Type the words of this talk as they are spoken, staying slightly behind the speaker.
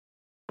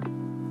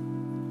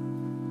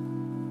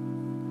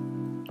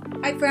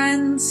Hi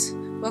friends,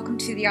 welcome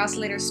to the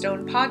Oscillator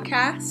Stone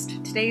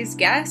podcast. Today's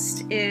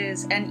guest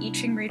is an I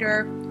Ching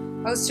reader,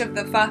 host of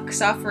the Fuck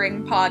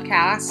Suffering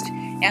podcast,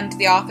 and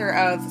the author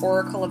of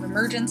Oracle of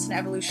Emergence and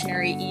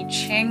Evolutionary I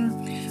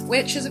Ching,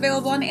 which is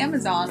available on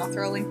Amazon. I'll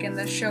throw a link in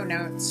the show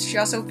notes. She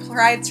also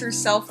prides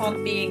herself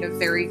on being a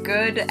very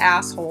good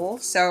asshole,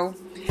 so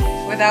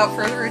without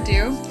further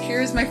ado,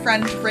 here's my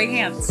friend Ray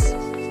Hance.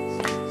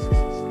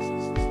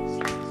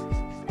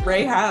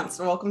 Ray Hance,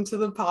 welcome to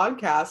the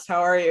podcast.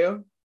 How are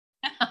you?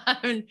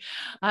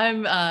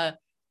 I'm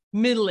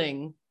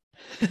middling.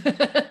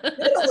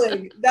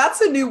 Middling.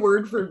 That's a new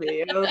word for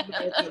me. I don't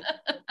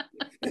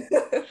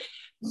know.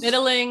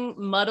 Middling,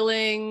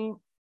 muddling,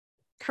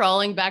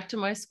 crawling back to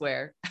my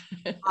square.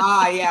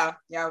 Yeah.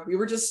 We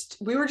were just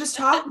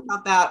talking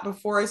about that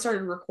before I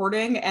started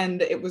recording,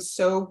 and it was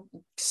so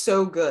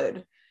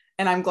good.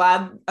 And I'm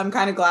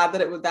kind of glad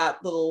that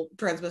that little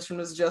transmission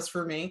was just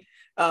for me.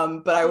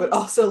 But I would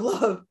also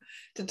love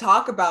to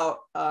talk about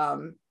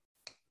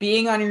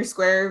being on your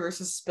square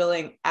versus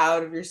spilling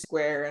out of your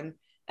square,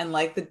 and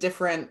like the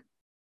different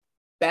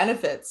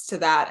benefits to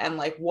that, and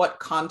like what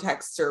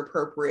contexts are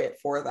appropriate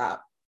for that.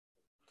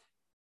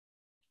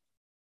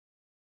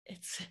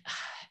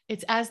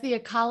 It's as the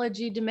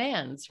ecology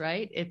demands,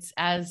 right? It's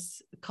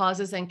as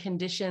causes and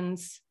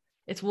conditions.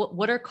 It's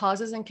what are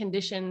causes and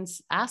conditions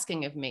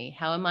asking of me?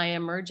 How am I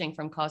emerging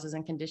from causes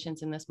and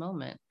conditions in this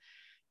moment?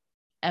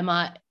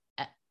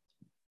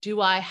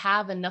 Do I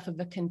have enough of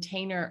a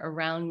container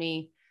around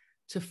me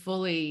to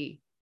fully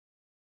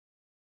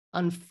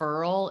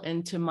unfurl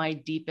into my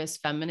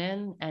deepest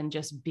feminine and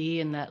just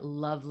be in that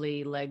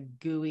lovely, like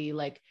gooey,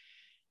 like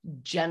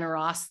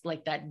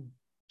that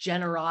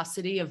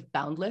generosity of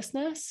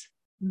boundlessness?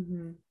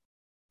 Mm-hmm.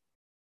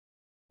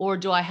 Or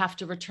do I have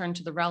to return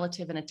to the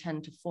relative and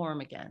attend to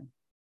form again?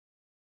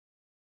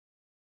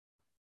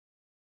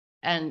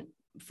 And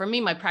for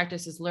me, my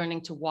practice is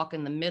learning to walk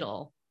in the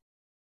middle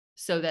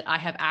so that I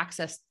have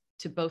access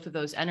to both of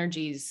those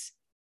energies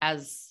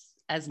as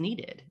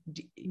needed.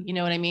 You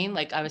know what I mean?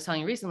 Like I was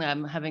telling you recently,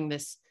 I'm having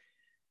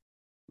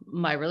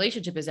my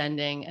relationship is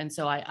ending. And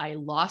so I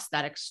lost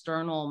that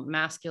external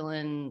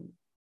masculine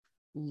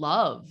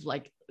love,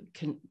 like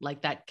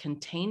that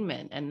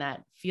containment and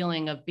that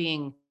feeling of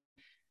being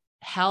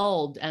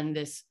held, and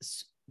this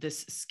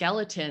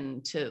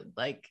skeleton to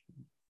like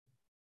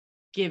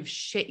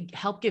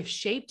help give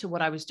shape to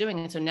what I was doing.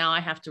 And so now I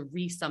have to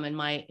resummon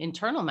my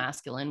internal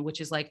masculine,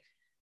 which is like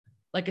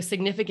a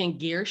significant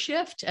gear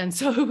shift. And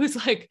so it was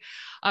like,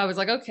 I was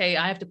like, okay,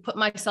 I have to put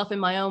myself in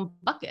my own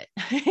bucket,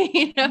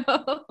 you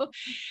know?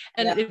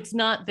 And yeah. It's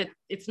not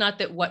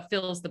that what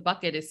fills the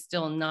bucket is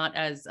still not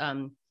as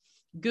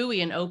gooey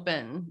and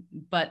open,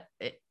 but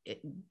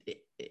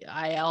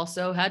I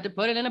also had to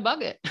put it in a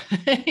bucket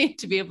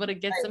to be able to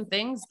get some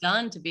things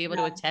done, to be able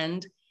to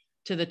attend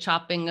to the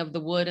chopping of the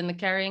wood and the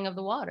carrying of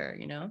the water,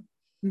 you know?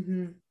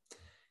 Mm-hmm.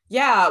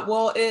 Yeah,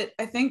 well,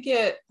 I think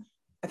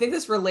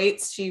this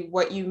relates to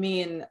what you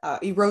mean.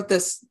 You wrote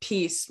this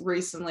piece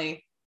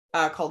recently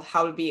called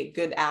 "How to Be a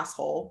Good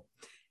Asshole."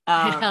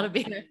 How to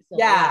be an asshole.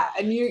 Yeah,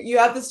 and you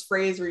have this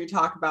phrase where you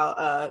talk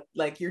about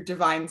like your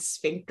divine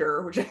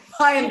sphincter, which I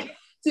find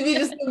to be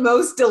just the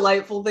most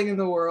delightful thing in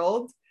the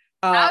world.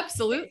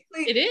 Absolutely,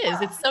 it is.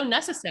 It's so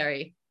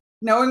necessary.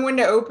 Knowing when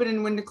to open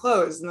and when to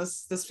close, and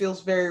this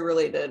feels very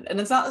related.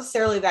 And it's not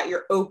necessarily that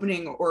you're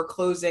opening or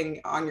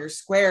closing on your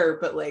square,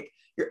 but like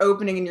you're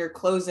opening and you're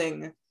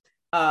closing.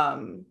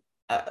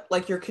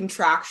 Like your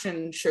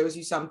contraction shows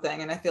you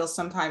something. And I feel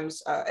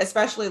sometimes,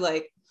 especially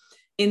like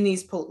in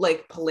these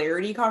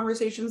polarity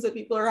conversations that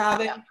people are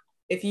having,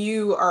 if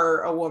you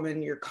are a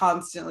woman, you're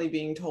constantly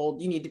being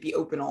told you need to be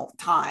open all the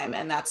time,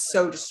 and that's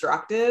so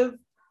destructive.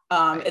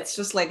 It's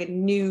just like a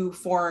new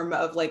form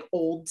of like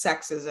old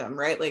sexism,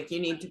 right? Like you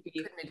need to be,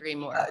 couldn't agree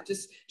more.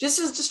 Just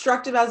as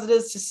destructive as it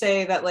is to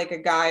say that like a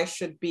guy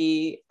should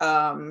be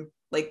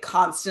like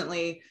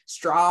constantly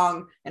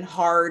strong and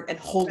hard and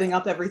holding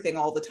up everything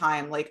all the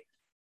time. Like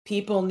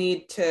people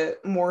need to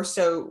more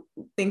so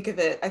think of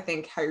it, I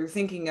think how you're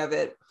thinking of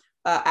it,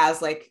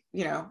 as like,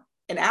 you know,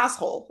 an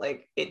asshole.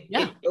 Like it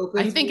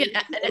opens. I think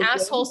an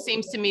asshole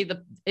seems to me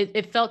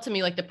it felt to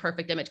me like the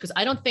perfect image, because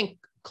I don't think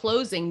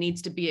closing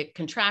needs to be a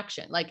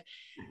contraction. Like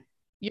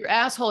your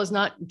asshole is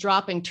not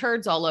dropping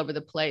turds all over the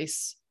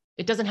place.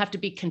 It doesn't have to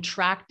be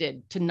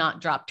contracted to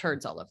not drop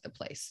turds all over the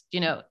place.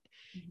 You know,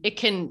 it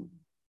can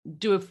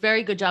do a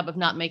very good job of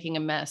not making a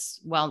mess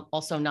while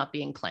also not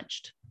being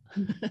clenched.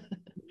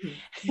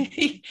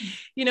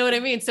 You know what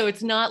I mean? So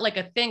it's not like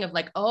a thing of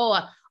like, oh,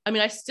 I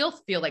mean, I still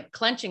feel like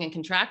clenching and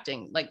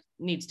contracting like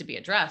needs to be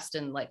addressed,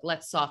 and like,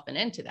 let's soften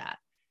into that.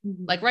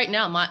 Mm-hmm. Like right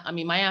now,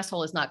 my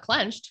asshole is not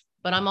clenched,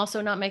 but I'm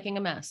also not making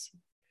a mess.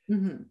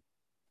 Mm-hmm.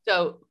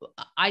 So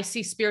I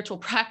see spiritual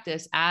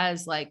practice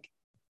as like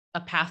a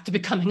path to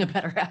becoming a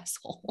better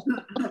asshole.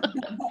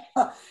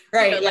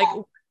 Right. You know,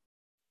 like,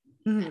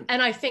 mm-hmm.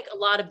 And I think a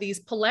lot of these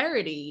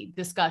polarity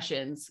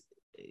discussions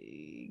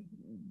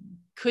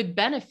could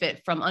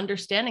benefit from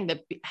understanding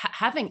that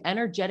having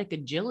energetic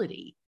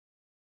agility,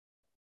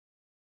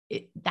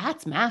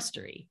 that's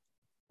mastery.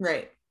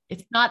 Right.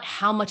 It's not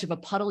how much of a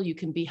puddle you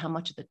can be, how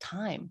much of the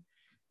time.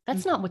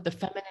 That's not what the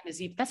feminine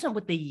is. That's not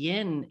what the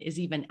yin is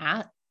even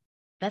at.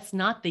 That's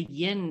not the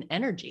yin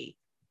energy.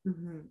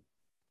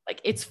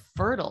 Like it's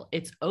fertile,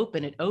 it's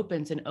open, it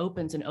opens and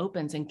opens and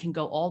opens and can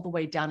go all the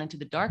way down into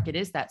the dark. It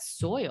is that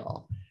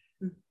soil,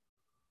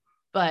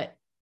 but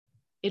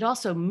it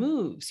also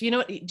moves. Do you know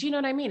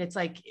what I mean? It's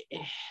like,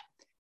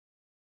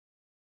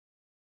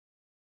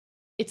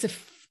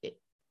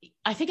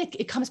 I think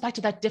it comes back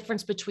to that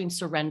difference between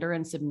surrender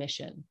and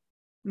submission.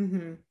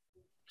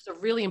 There's a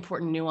really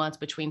important nuance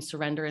between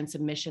surrender and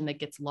submission that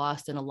gets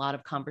lost in a lot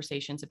of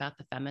conversations about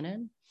the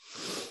feminine.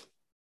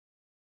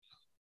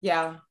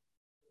 Yeah.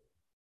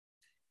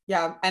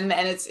 And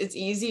it's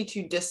easy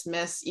to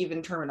dismiss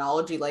even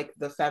terminology like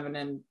the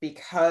feminine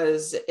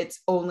because it's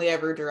only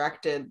ever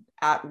directed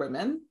at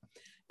women.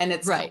 And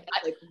it's right.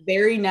 Like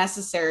very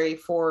necessary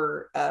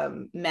for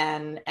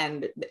men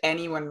and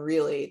anyone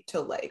really to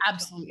like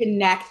absolutely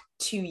connect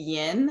to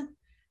yin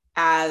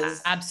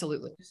as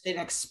absolutely just an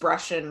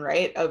expression,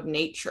 right, of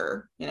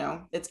nature.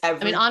 It's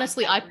everything. I mean,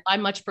 honestly, I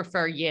much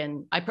prefer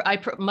yin.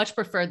 I much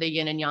prefer the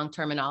yin and yang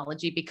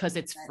terminology because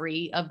it's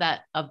free of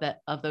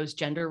those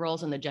gender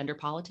roles and the gender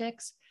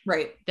politics.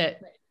 Right.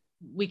 That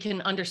we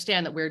can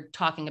understand that we're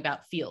talking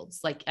about fields,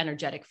 like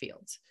energetic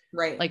fields.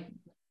 Right. Like,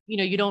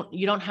 you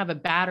don't have a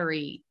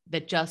battery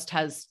that just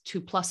has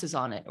 2 pluses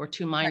on it or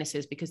 2 minuses,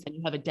 right, because then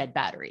you have a dead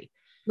battery.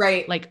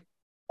 Right. Like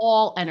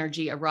all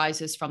energy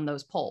arises from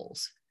those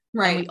poles.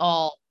 Right. And we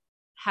all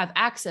have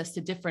access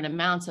to different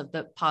amounts of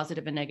the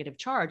positive and negative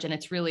charge. And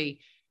it's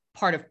really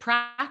part of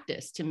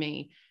practice to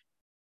me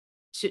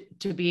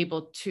to be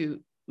able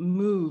to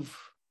move,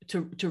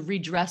 to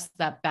redress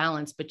that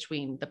balance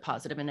between the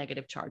positive and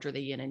negative charge, or the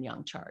yin and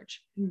yang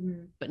charge.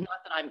 But not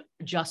that I'm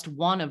just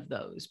one of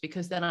those,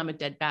 because then I'm a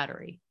dead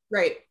battery.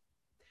 Right.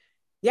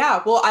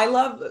 Yeah. Well, I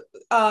love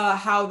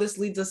how this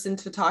leads us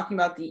into talking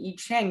about the I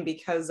Ching,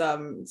 because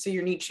so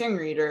you're an I Ching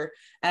reader,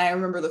 and I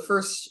remember the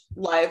first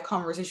live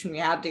conversation we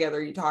had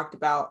together, you talked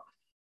about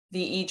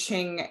the I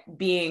Ching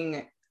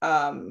being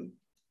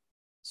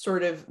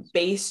sort of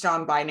based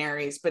on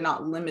binaries, but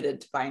not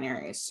limited to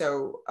binaries.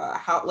 So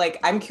how, like,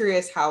 I'm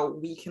curious how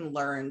we can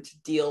learn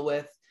to deal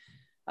with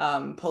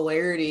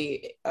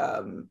polarity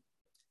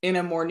in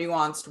a more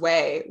nuanced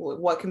way.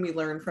 What can we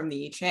learn from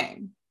the I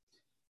Ching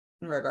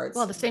in regards?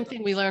 Well, the same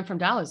thing we learn from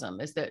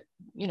Taoism is that,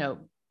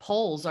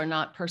 poles are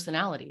not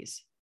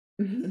personalities.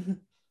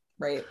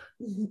 Right.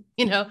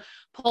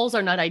 Poles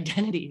are not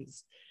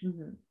identities.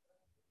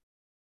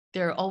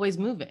 They're always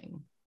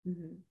moving.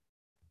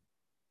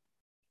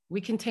 We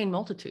contain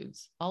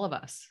multitudes, all of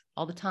us,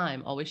 all the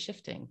time, always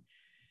shifting.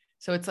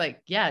 So it's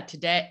like, yeah,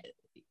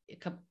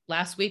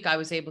 last week I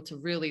was able to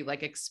really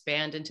like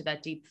expand into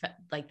that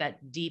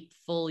deep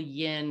full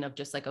yin of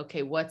just like,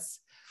 okay,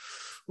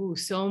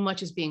 so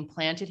much is being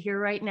planted here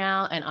right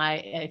now. And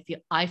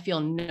I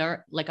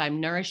feel like I'm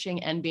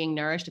nourishing and being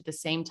nourished at the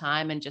same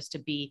time, and just to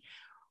be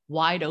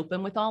wide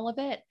open with all of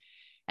it.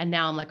 And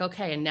now I'm like,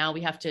 okay, and now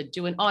we have to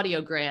do an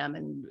audiogram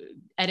and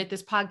edit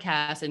this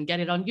podcast and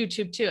get it on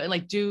YouTube too. And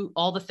like do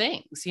all the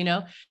things,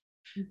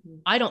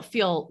 I don't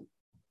feel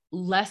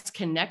less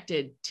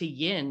connected to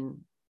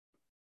yin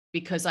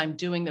because I'm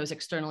doing those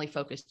externally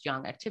focused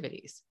yang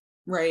activities.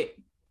 Right.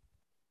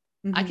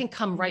 I can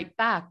come right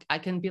back. I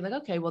can be like,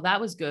 okay, well, that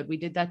was good. We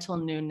did that till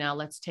noon. Now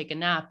let's take a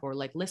nap, or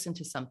like listen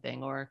to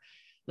something, or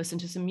listen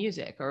to some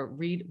music, or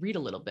read a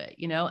little bit,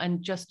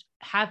 and just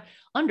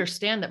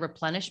understand that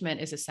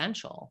replenishment is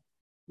essential.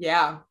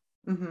 Yeah.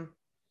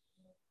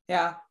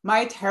 Yeah.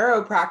 My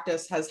tarot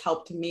practice has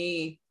helped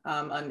me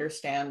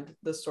understand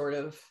the sort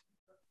of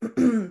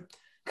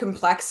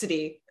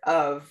complexity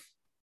of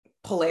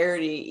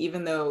polarity,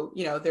 even though,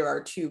 there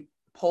are 2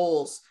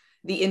 poles,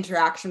 the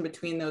interaction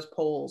between those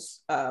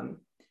poles.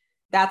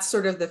 That's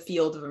sort of the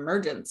field of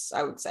emergence,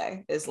 I would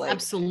say, is like,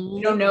 absolutely,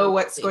 you don't know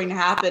what's going to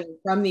happen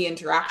from the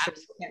interaction.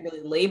 Absolutely. You can't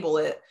really label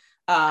it.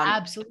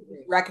 Absolutely.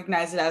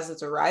 Recognize it as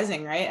it's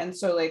arising, right? And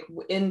so like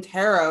in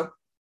tarot,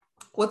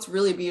 what's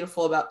really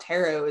beautiful about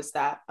tarot is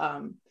that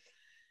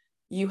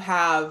you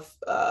have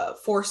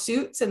 4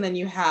 suits, and then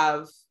you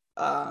have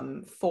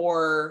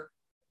 4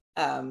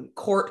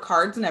 court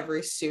cards in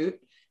every suit.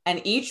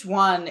 And each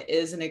one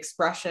is an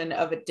expression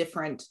of a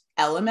different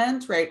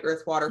element, right?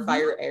 Earth, water,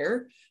 fire,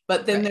 air.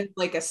 But then there's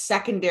like a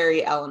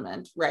secondary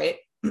element, right?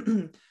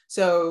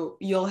 So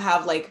you'll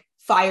have like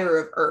fire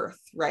of earth,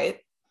 right?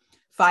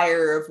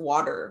 Fire of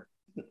water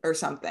or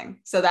something.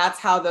 So that's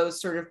how those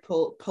sort of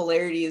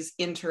polarities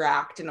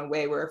interact in a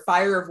way where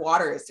fire of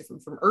water is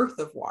different from earth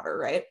of water,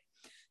 right?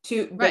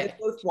 But it's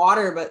both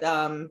water, but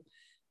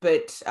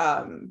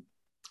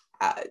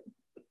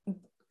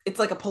it's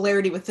like a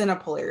polarity within a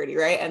polarity,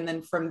 right? And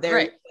then from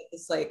there,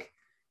 it's like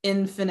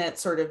infinite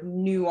sort of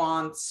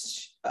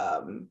nuanced,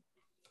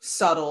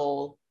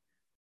 subtle,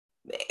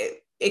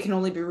 it can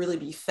only really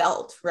be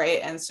felt, right?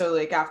 And so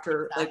like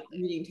after like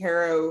reading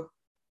tarot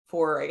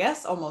for, I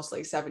guess, almost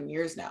like 7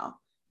 years now,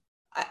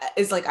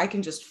 it's like I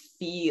can just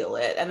feel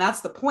it. And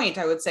that's the point,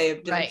 I would say,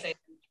 of doing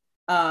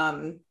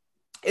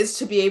is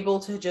to be able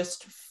to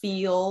just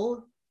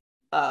feel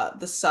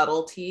the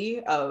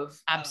subtlety of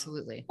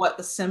Absolutely what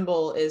the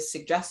symbol is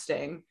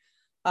suggesting.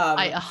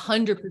 I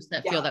 100%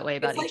 feel that way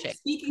about it's like I Ching.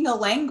 speaking a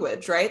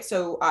language, right?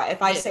 So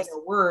if I say a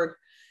word,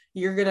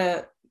 you're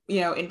gonna,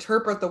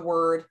 interpret the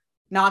word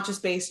not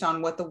just based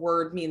on what the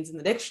word means in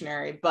the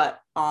dictionary, but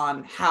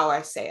on how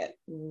I say it,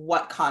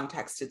 what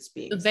context it's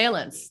being. The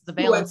valence of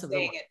the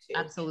word.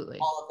 Absolutely.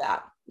 All of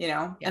that,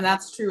 and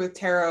that's true with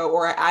tarot,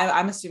 or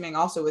I'm assuming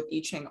also with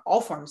I Ching, all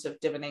forms of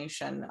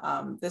divination.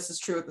 This is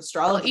true with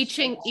astrology. Well, I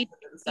Ching, each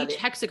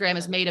hexagram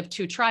is made of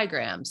 2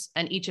 trigrams,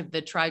 and each of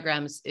the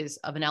trigrams is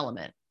of an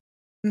element.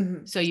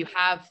 Mm-hmm. So you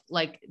have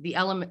like the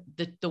element,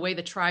 the way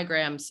the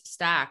trigrams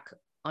stack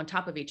on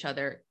top of each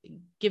other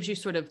gives you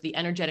sort of the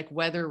energetic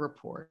weather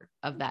report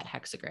of that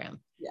hexagram.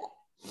 Yeah.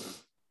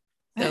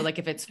 So like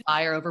if it's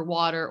fire over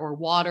water or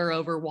water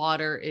over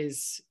water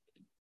is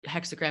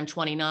hexagram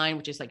 29,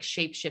 which is like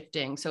shape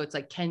shifting. So it's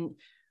like,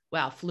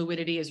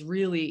 fluidity is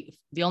really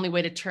the only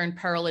way to turn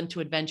peril into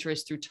adventure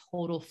is through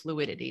total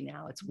fluidity.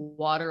 Now it's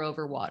water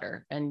over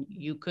water, and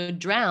you could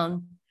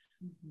drown,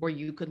 or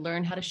you could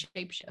learn how to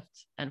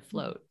shapeshift and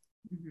float,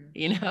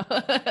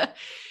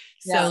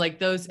 So like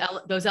those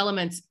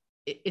elements,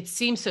 it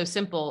seems so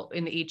simple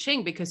in the I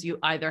Ching because you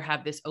either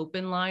have this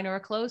open line or a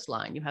closed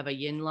line. You have a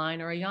yin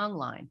line or a yang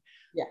line.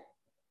 Yeah.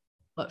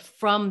 But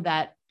from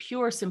that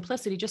pure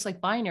simplicity, just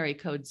like binary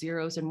code,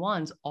 0s and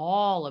 1s,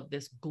 all of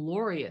this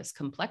glorious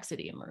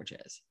complexity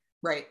emerges.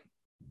 Right.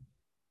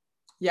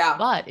 Yeah.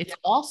 But it's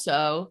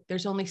also,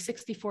 there's only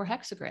 64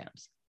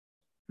 hexagrams.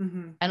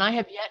 Mm-hmm. And I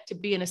have yet to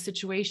be in a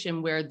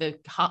situation where that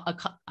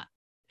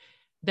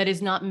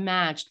is not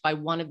matched by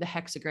one of the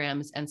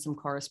hexagrams and some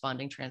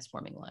corresponding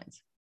transforming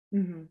lines.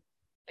 Mm-hmm.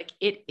 Like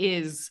it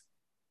is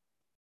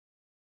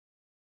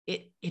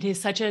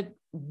such a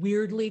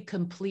weirdly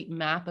complete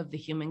map of the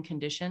human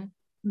condition.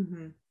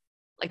 Mm-hmm.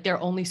 Like there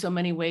are only so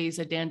many ways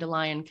a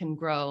dandelion can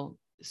grow.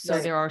 So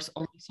there are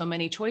only so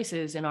many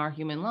choices in our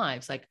human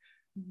lives. Like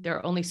there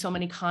are only so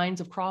many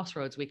kinds of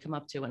crossroads we come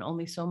up to, and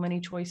only so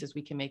many choices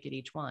we can make at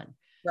each one.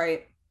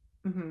 Right.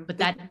 Mm-hmm. But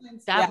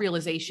that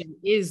realization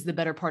is the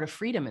better part of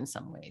freedom in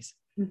some ways.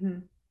 Mm-hmm.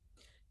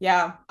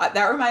 Yeah,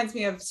 that reminds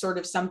me of sort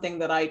of something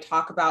that I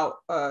talk about,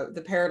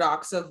 the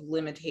paradox of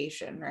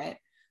limitation, right?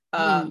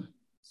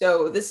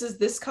 So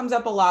this comes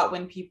up a lot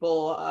when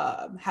people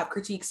have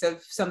critiques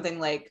of something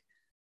like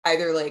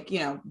either like,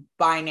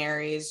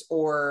 binaries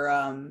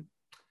or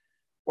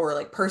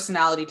like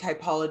personality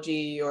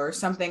typology or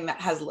something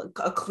that has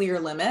a clear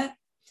limit,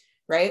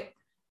 right?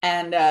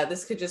 And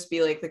this could just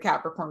be like the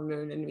Capricorn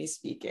moon in me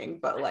speaking,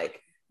 but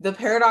like the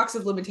paradox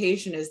of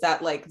limitation is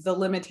that like the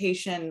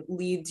limitation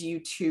leads you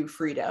to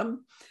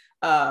freedom,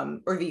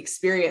 or the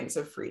experience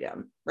of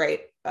freedom,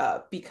 right?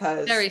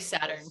 Because very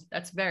Saturn.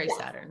 That's very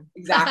Saturn.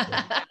 Exactly.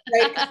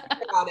 Right. Think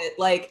about it.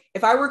 Like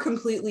if I were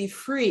completely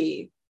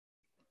free,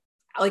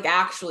 like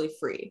actually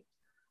free,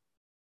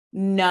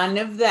 none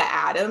of the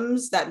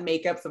atoms that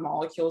make up the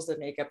molecules that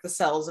make up the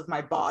cells of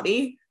my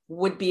body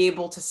would be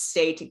able to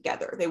stay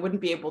together. They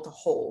wouldn't be able to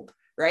hold,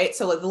 right?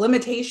 So like the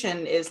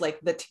limitation is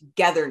like the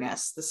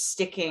togetherness, the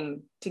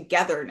sticking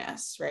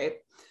togetherness, right?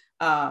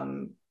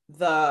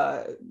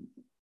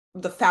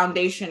 The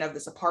foundation of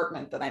this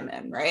apartment that I'm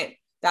in, right?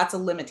 That's a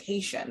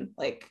limitation,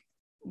 like,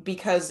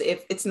 because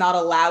if it's not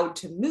allowed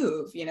to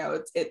move,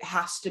 it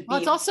has to be. Well,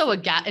 it's also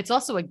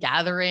a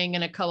gathering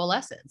and a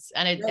coalescence,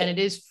 and it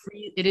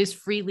is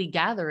freely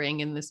gathering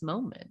in this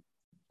moment,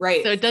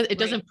 right? So it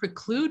doesn't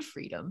preclude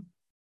freedom.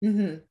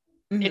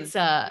 Mm-hmm.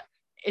 Mm-hmm.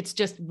 It's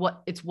just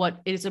what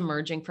is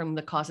emerging from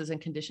the causes and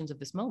conditions of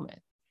this moment,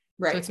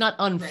 right? So it's not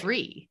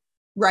unfree,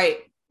 right?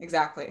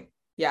 Exactly.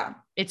 Yeah,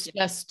 it's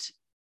just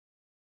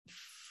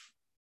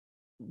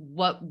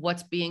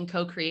what's being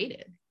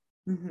co-created.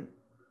 Mm-hmm.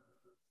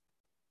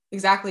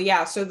 Exactly.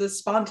 Yeah. So the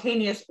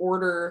spontaneous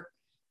order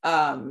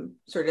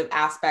sort of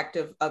aspect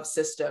of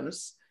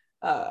systems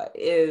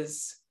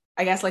is,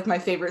 I guess, like my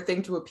favorite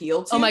thing to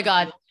appeal to. Oh my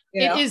God.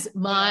 It is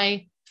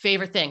my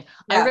favorite thing.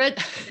 Yeah.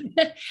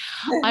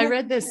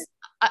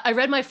 I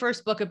read my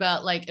first book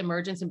about like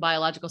emergence in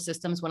biological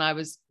systems when I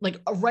was like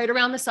right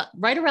around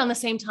the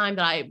same time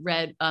that I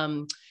read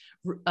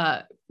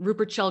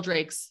Rupert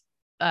Sheldrake's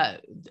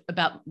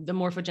about the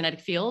morphogenetic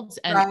fields.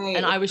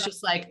 And I was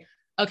just like,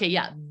 okay,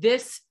 yeah,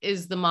 this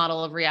is the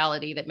model of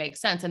reality that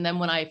makes sense. And then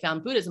when I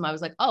found Buddhism, I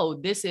was like, oh,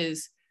 this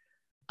is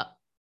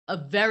a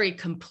very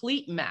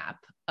complete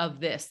map of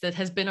this that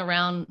has been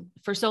around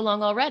for so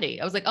long already.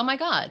 I was like, oh my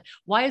God,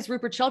 why is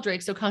Rupert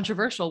Sheldrake so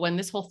controversial when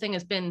this whole thing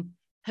has been,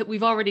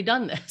 we've already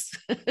done this.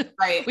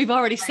 Right. We've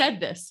already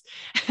said this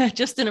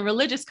just in a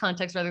religious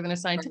context rather than a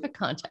scientific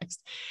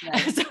context.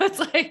 Right. So it's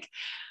like,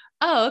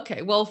 oh,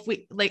 okay. Well, if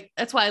we like,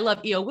 that's why I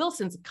love E.O.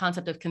 Wilson's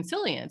concept of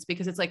consilience,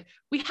 because it's like,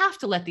 we have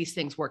to let these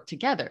things work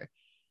together.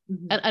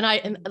 Mm-hmm.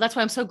 And that's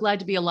why I'm so glad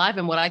to be alive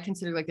in what I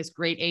consider like this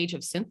great age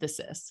of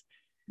synthesis,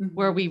 mm-hmm.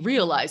 where we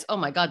realize, oh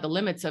my God, the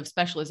limits of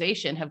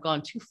specialization have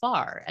gone too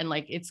far. And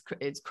like, it's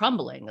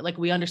crumbling. Like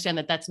we understand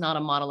that that's not a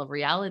model of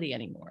reality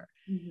anymore.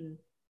 Mm-hmm.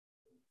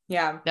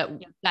 Yeah.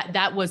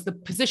 That was the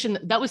position,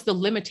 that was the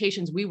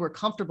limitations we were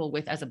comfortable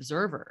with as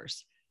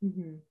observers.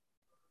 Mm-hmm.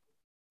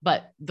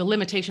 But the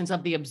limitations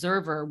of the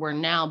observer were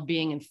now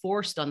being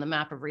enforced on the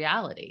map of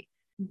reality.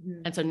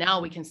 Mm-hmm. And so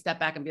now we can step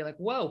back and be like,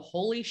 whoa,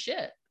 holy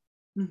shit.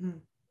 Mm-hmm.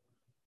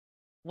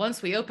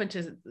 Once we open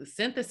to the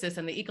synthesis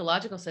and the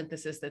ecological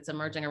synthesis that's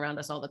emerging around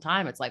us all the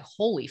time, it's like,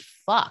 holy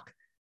fuck.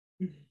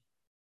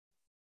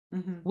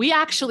 Mm-hmm. We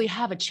actually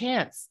have a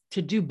chance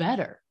to do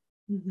better.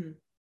 Mm-hmm.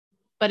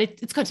 But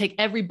it's going to take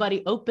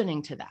everybody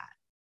opening to that.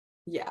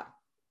 Yeah.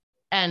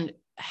 And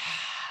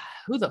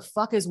who the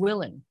fuck is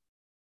willing?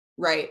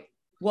 Right.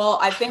 Well,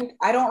 I think,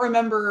 I don't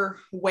remember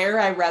where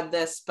I read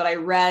this, but I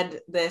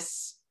read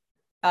this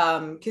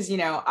because, you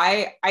know,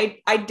 I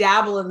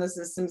dabble in the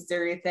systems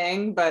theory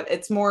thing, but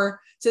it's more,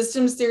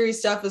 systems theory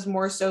stuff is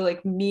more so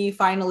like me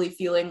finally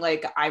feeling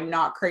like I'm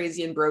not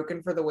crazy and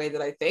broken for the way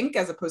that I think,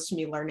 as opposed to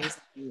me learning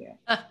something new.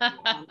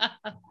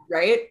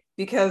 Right?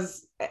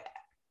 Because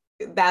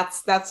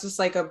that's just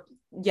like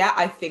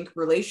I think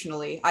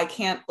relationally, I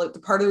can't, like, the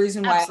part of the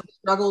reason why Absolutely. I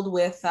struggled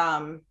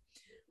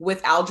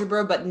with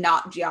algebra, but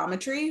not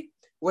geometry,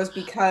 was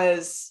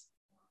because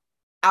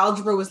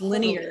algebra was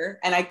linear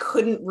and I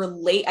couldn't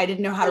relate. I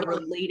didn't know how to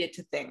relate it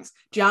to things.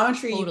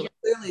 Geometry, you can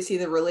clearly see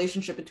the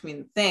relationship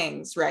between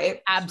things,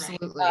 right?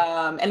 Absolutely.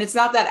 And it's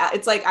not that,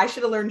 it's like I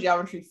should have learned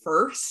geometry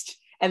first,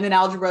 and then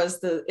algebra is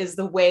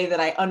the way that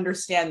I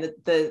understand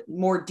the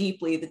more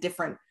deeply the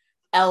different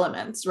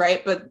elements,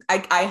 right? But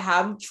I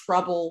have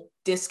trouble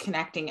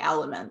disconnecting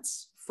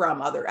elements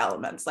from other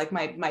elements. Like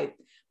my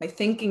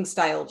thinking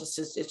style just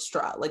is, it's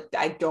like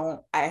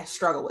I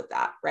struggle with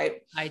that,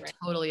 right? I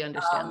totally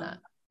understand that.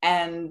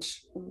 And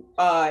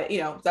you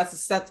know,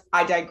 that's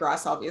I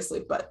digress, obviously,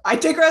 but I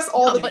digress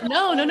all the time.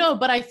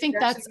 But I think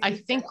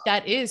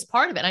that is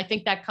part of it. And I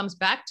think that comes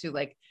back to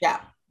like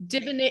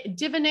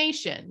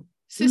divination,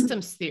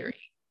 systems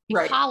theory,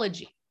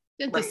 ecology,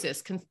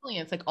 synthesis,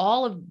 consilience, like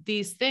all of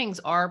these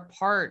things are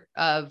part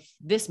of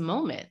this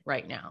moment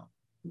right now.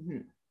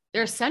 Mm-hmm.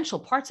 They're essential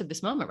parts of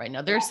this moment right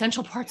now. They're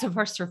essential parts of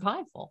our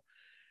survival.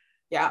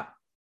 Yeah.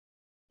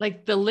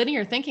 Like the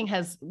linear thinking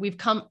we've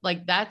come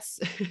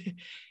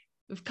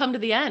to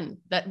the end.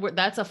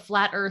 That's a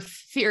flat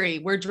earth theory.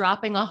 We're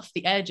dropping off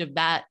the edge of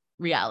that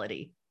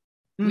reality.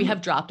 Mm-hmm. We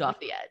have dropped off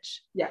the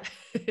edge. Yeah.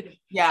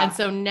 Yeah. And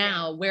so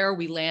now where are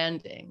we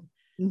landing?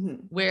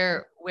 Mm-hmm.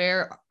 Where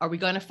are we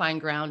going to find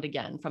ground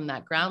again from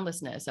that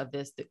groundlessness of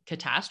this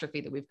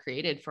catastrophe that we've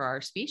created for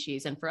our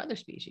species and for other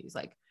species?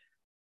 Like,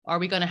 are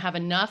we going to have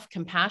enough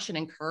compassion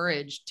and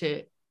courage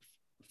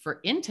for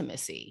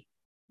intimacy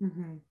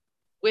mm-hmm.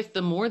 with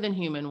the more than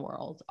human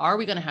world? Are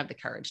we going to have the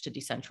courage to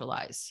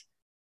decentralize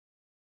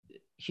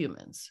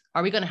humans?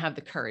 Are we going to have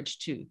the courage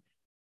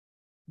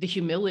the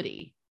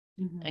humility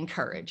mm-hmm. and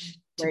courage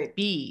to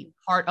be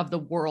part of the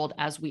world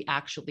as we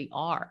actually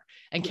are?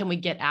 And can we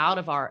get out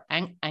of our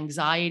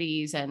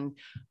anxieties and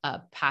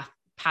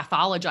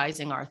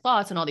pathologizing our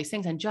thoughts and all these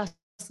things and just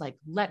like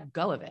let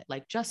go of it,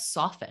 like just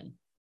soften,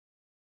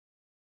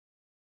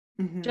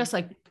 mm-hmm. just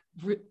like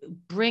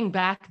bring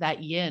back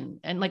that yin.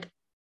 And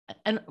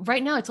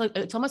right now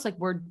it's almost like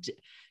we're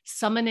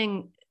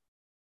summoning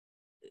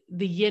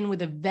the yin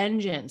with a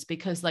vengeance,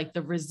 because like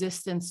the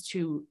resistance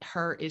to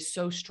her is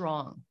so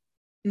strong.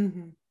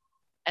 Mm-hmm.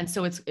 And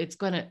so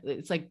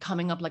it's like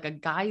coming up like a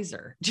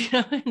geyser,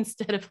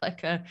 instead of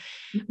like a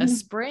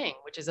spring,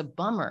 which is a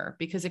bummer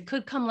because it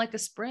could come like a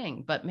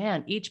spring, but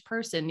man, each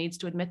person needs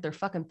to admit they're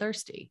fucking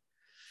thirsty.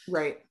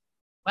 Right.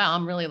 Wow.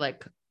 I'm really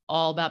like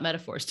all about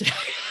metaphors today.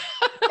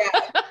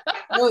 Yeah.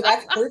 No,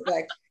 that's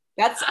perfect.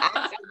 That's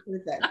absolutely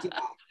perfect. Yeah.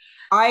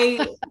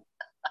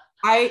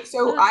 I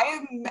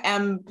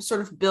am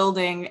sort of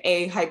building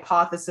a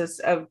hypothesis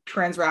of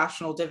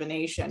transrational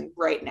divination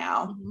right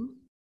now. Mm-hmm.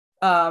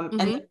 Mm-hmm.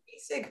 And the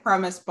basic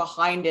premise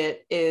behind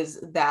it is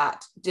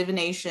that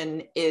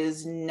divination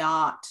is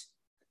not,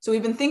 so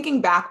we've been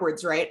thinking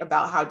backwards, right,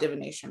 about how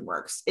divination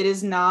works. It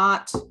is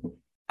not,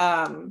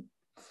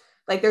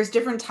 like there's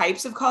different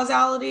types of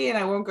causality, and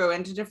I won't go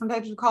into different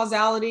types of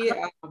causality,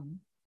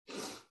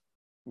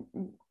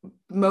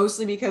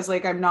 mostly because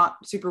like I'm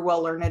not super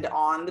well learned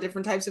on the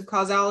different types of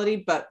causality,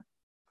 but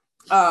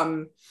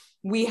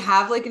we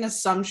have like an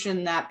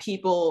assumption that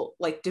people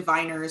like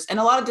diviners, and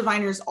a lot of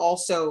diviners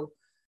also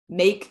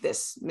make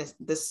this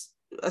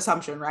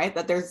assumption, right?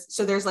 That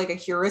there's like a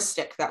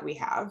heuristic that we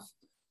have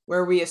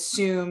where we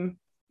assume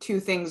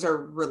two things are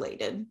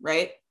related,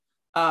 right?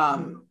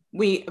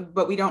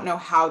 But we don't know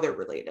how they're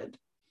related.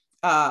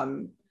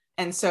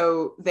 And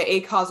so the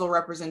acausal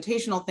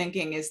representational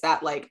thinking is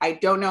that like, I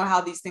don't know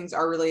how these things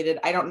are related.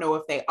 I don't know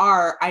if they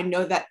are. I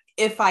know that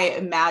if I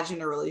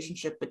imagine a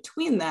relationship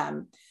between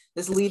them,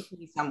 this leads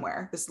me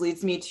somewhere. This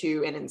leads me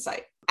to an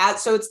insight.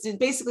 So it's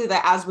basically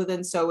the as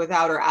within, so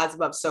without, or as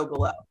above, so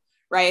below,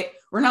 right?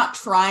 We're not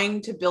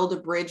trying to build a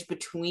bridge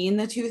between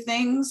the two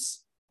things.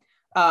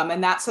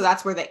 And that's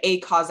where the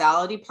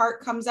acausality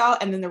part comes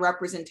out. And then the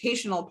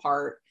representational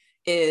part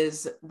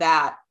is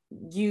that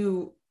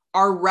you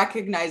are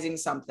recognizing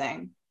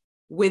something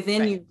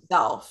within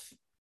yourself.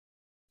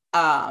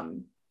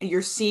 And and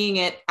you're seeing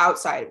it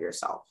outside of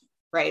yourself,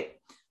 right?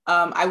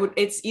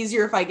 It's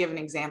easier if I give an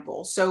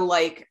example. So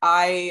like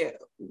I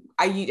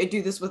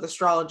do this with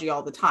astrology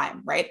all the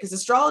time, right? Because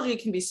astrology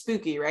can be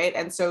spooky, right?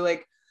 And so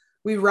like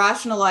we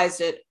rationalized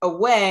it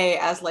away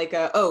as like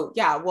oh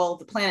yeah, well,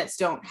 the planets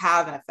don't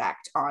have an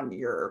effect on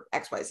your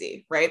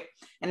XYZ, right?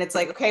 And it's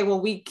like, okay,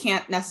 well, we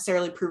can't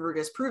necessarily prove or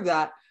disprove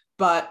that,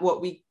 but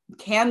what we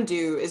can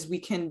do is we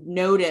can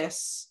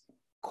notice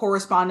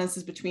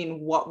correspondences between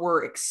what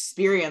we're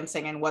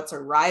experiencing and what's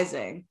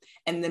arising,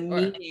 and the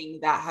meaning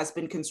that has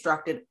been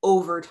constructed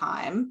over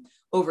time,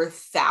 over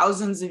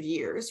thousands of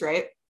years,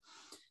 right?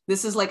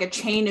 This is like a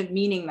chain of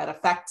meaning that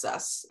affects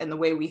us and the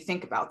way we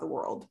think about the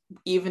world,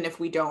 even if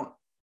we don't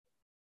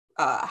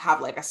have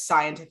like a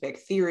scientific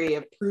theory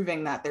of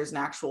proving that there's an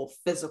actual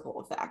physical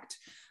effect.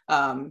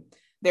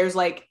 There's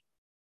like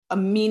a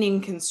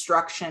meaning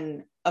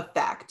construction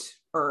effect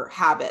or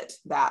habit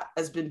that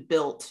has been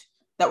built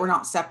that we're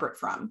not separate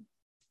from,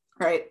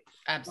 right?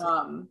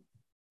 Absolutely.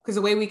 Because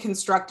the way we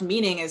construct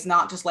meaning is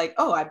not just like,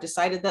 oh, I've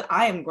decided that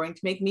I am going to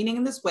make meaning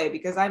in this way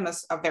because I'm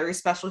a very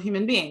special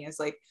human being. It's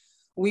like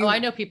I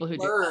know people who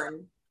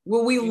do.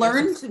 Well, we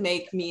learn to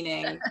make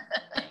meaning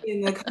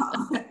in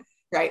the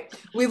right.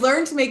 We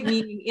learn to make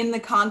meaning in the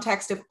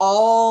context of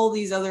all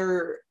these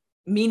other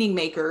meaning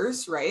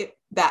makers, right?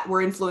 That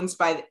were influenced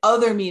by the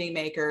other meaning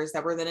makers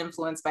that were then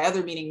influenced by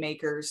other meaning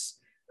makers,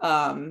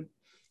 and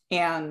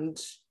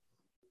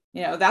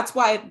that's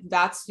why,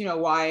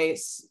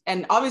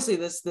 and obviously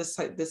this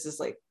is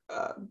like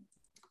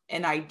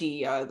an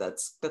idea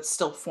that's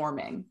still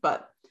forming,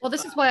 but well,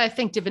 this is why I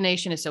think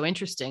divination is so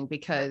interesting,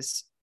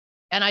 because,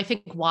 and I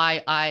think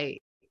why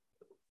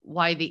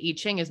the I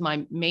Ching is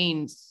my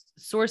main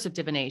source of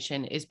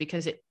divination is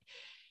because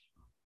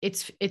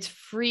it's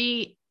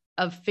free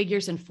of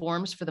figures and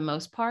forms for the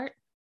most part.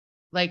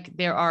 Like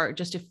there are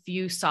just a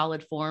few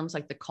solid forms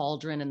like the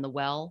cauldron and the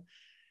well.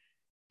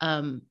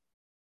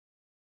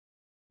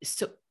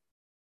 So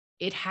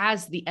it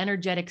has the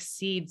energetic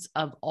seeds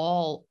of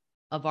all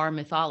of our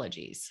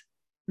mythologies.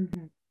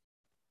 Mm-hmm.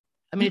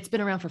 I mean, it's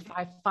been around for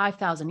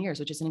 5,000 years,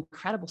 which is an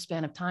incredible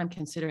span of time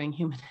considering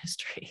human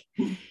history.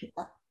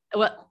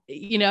 Well,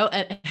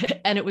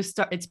 and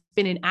it's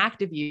been in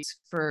active use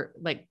for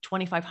like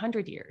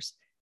 2,500 years.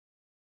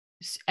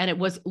 And it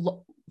was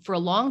for a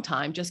long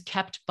time just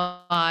kept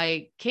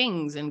by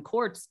kings and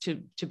courts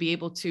to be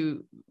able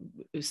to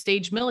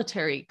stage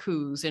military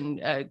coups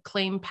and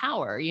claim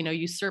power,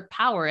 usurp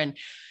power. And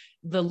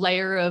the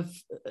layer of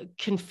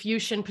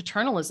Confucian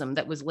paternalism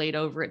that was laid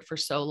over it for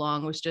so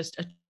long was just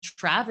a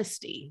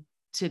travesty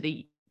to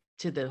the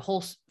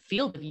whole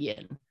field of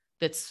yin.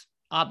 That's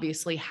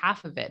obviously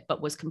half of it,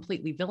 but was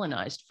completely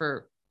villainized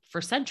for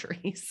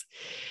centuries.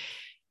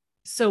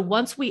 So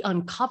once we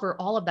uncover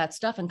all of that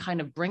stuff and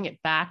kind of bring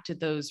it back to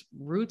those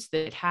roots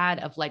that it had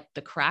of like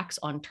the cracks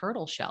on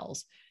turtle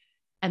shells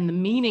and the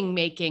meaning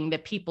making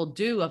that people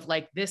do of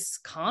like this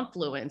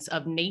confluence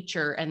of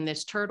nature and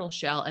this turtle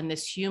shell and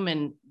this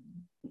human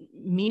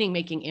meaning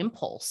making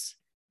impulse,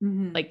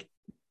 mm-hmm. like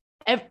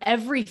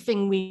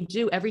everything we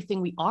do,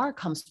 everything we are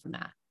comes from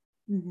that,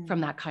 mm-hmm.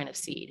 from that kind of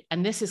seed.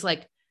 And this is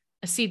like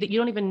a seed that you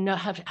don't even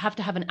have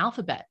to have an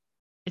alphabet.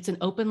 It's an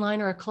open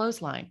line or a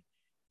closed line.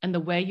 And the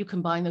way you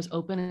combine those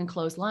open and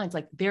closed lines,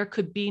 like there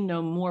could be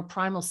no more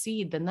primal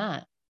seed than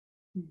that.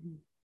 Mm-hmm.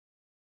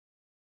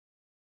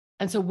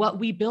 And so what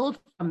we build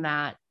from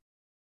that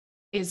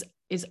is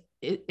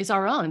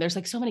our own. There's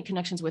like so many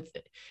connections with,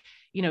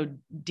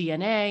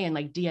 DNA and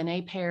like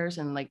DNA pairs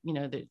and like,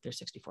 there's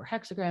 64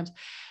 hexagrams.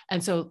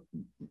 And so,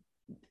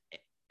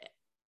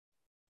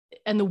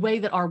 and the way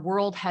that our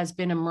world has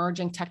been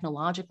emerging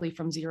technologically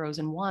from zeros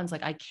and ones,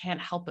 like I can't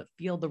help but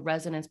feel the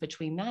resonance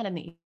between that and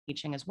the I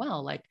Ching as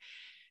well. Like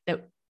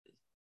that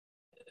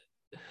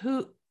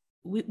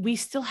we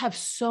still have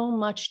so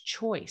much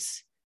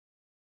choice,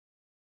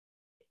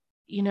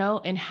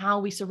 and how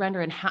we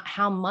surrender and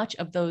how much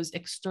of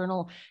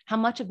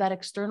that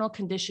external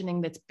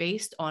conditioning that's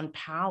based on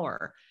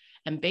power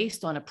and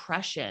based on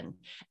oppression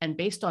and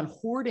based on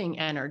hoarding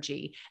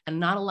energy and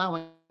not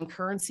allowing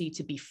currency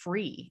to be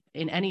free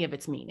in any of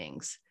its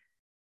meanings.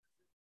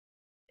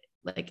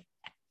 Like,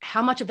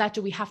 how much of that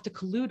do we have to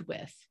collude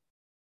with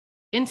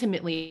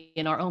intimately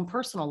in our own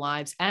personal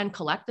lives and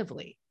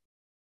collectively?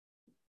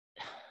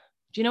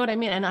 Do you know what I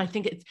mean? And I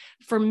think it's,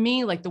 for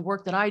me, like the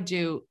work that I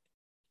do,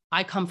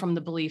 I come from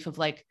the belief of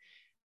like,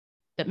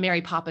 that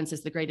Mary Poppins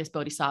is the greatest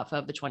bodhisattva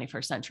of the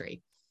 21st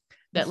century,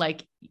 that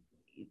like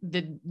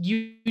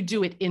you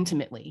do it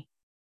intimately.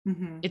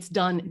 Mm-hmm. It's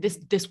done.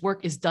 This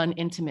work is done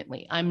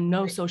intimately. I'm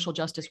no social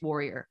justice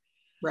warrior.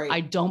 Right.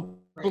 I don't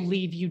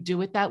believe you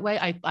do it that way.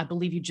 I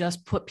believe you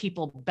just put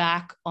people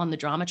back on the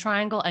drama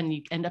triangle and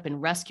you end up in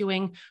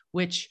rescuing,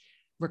 which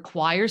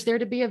requires there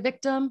to be a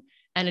victim.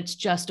 And it's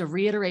just a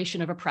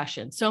reiteration of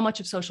oppression. So much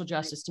of social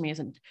justice to me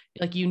isn't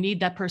like you need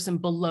that person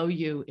below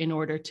you in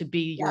order to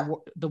be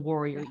the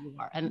warrior you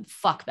are. And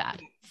fuck that.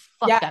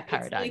 Fuck that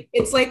paradigm.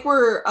 It's like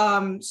we're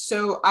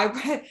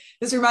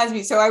this reminds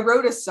me. So I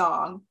wrote a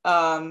song.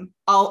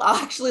 I'll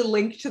actually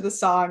link to the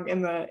song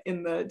in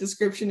the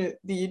description,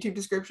 the YouTube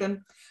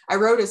description. I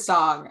wrote a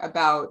song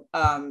about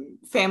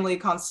family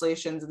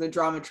constellations and the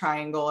drama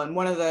triangle, and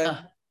one of the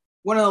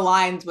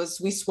lines was,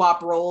 "We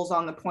swap roles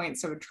on the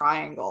points of a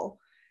triangle."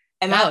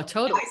 And that,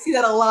 totally. I see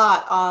that a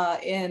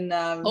lot in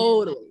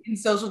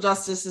social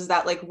justice, is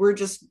that like we're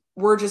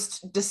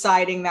just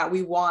deciding that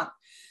we want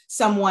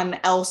someone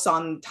else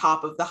on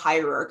top of the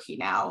hierarchy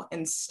now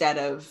instead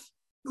of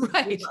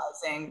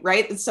realizing,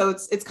 right? And so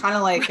it's kind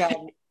of like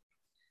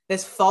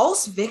this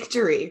false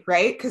victory,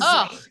 right? Because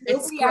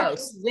nobody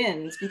actually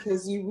wins,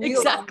 because you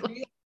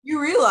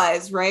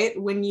realize,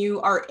 right, when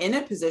you are in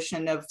a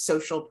position of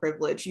social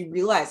privilege, you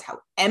realize how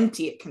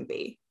empty it can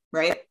be,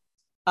 right?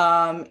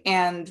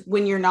 And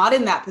when you're not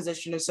in that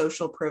position of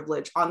social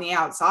privilege, on the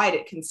outside,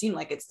 it can seem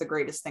like it's the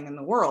greatest thing in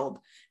the world.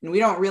 And we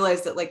don't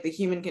realize that like the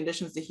human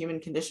condition is the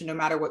human condition, no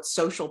matter what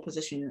social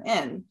position you're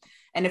in.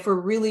 And if we're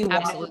really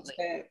wanting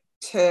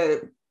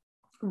to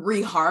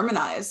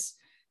reharmonize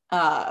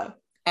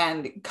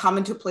and come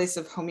into a place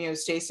of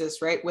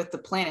homeostasis, right, with the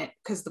planet,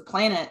 because the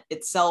planet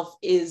itself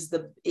is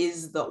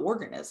the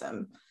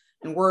organism,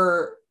 and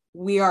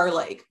we are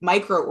like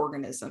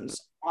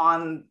microorganisms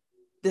on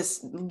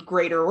this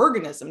greater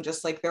organism,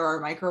 just like there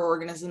are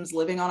microorganisms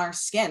living on our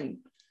skin,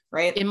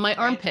 right? In my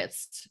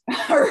armpits.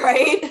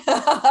 Right?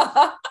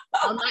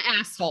 On my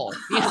asshole.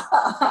 Yeah.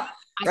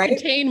 I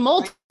contain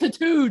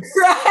multitudes.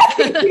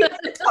 Right.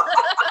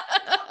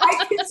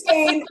 I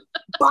contain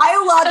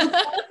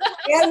biological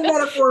and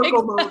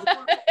metaphorical modes.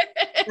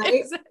 Right?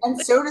 Exactly.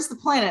 And so does the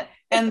planet.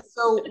 And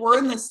so we're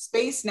in this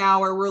space now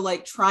where we're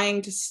like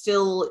trying to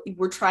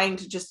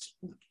just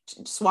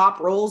swap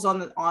roles on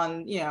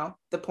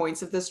the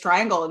points of this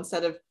triangle,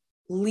 instead of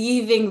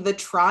leaving the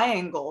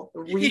triangle,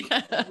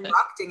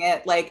 reconstructing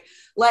it. Like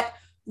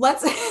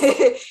let's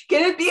can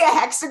it be a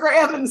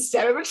hexagram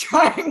instead of a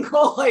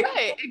triangle? Like,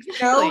 right,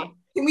 exactly.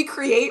 Can we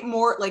create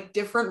more like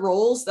different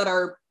roles that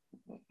are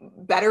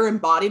better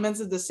embodiments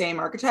of the same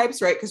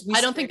archetypes, right? Because I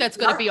don't think that's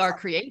going to be our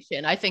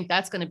creation. I think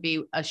that's going to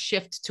be a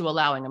shift to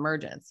allowing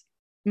emergence.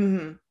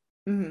 Mm-hmm.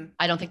 Mm-hmm.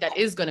 I don't think that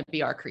is going to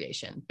be our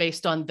creation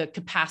based on the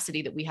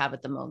capacity that we have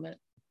at the moment.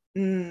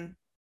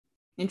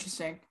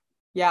 Interesting.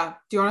 Yeah.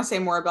 Do you want to say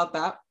more about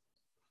that?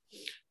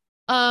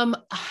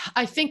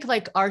 I think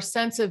like our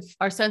sense of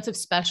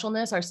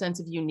specialness, our sense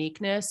of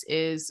uniqueness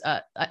is,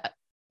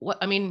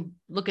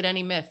 look at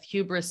any myth.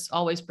 Hubris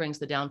always brings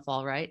the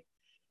downfall, right?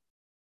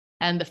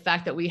 And the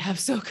fact that we have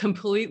so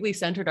completely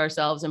centered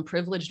ourselves and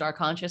privileged our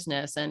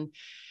consciousness and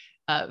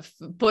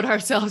put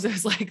ourselves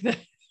as like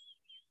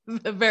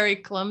the very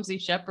clumsy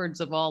shepherds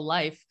of all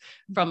life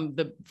from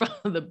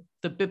the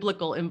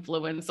biblical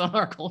influence on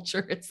our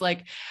culture. It's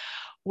like,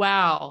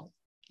 wow,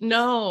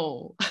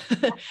 no,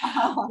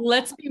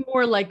 let's be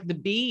more like the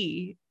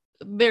bee.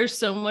 There's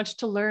so much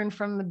to learn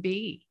from the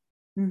bee.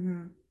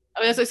 Mm-hmm.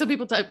 I mean,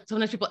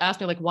 sometimes people ask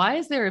me like, why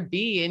is there a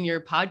bee in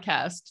your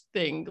podcast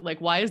thing? Like,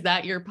 why is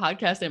that your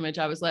podcast image?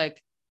 I was like,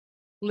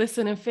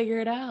 listen and figure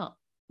it out.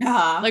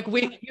 Like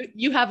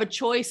you have a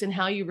choice in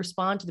how you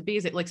respond to the bee.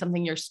 Is it like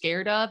something you're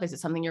scared of? Is it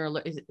something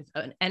is it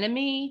an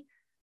enemy?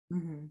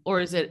 Mm-hmm. Or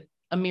is it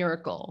a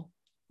miracle?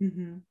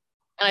 Mm-hmm.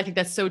 And I think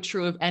that's so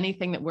true of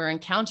anything that we're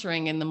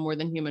encountering in the more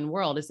than human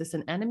world. Is this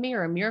an enemy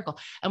or a miracle?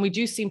 And we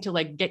do seem to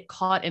like get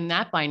caught in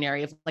that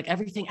binary of like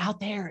everything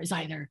out there is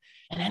either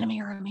an enemy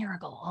or a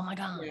miracle. Oh my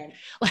God. Yeah.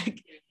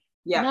 Like,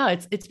 no,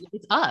 it's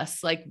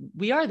us. Like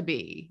we are the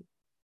bee.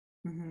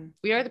 Mm-hmm.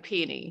 We are the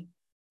peony.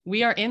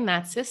 We are in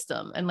that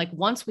system. And like,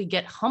 once we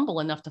get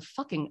humble enough to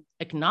fucking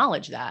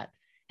acknowledge that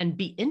and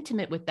be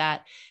intimate with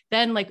that,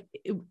 then like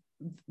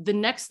the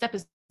next step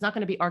is not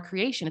going to be our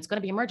creation. It's going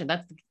to be emergent.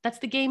 That's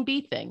the game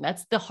B thing.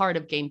 That's the heart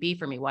of game B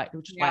for me,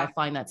 which is why I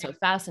find that so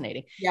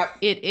fascinating. Yep.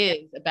 It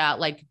is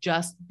about like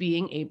just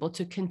being able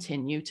to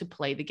continue to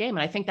play the game.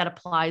 And I think that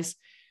applies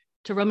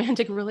to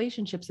romantic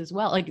relationships as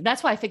well. Like,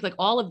 that's why I think like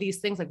all of these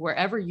things, like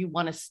wherever you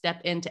want to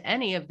step into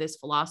any of this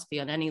philosophy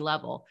on any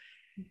level,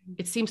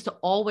 it seems to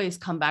always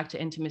come back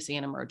to intimacy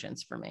and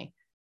emergence for me.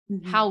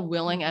 Mm-hmm. How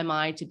willing am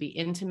I to be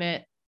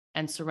intimate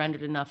and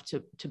surrendered enough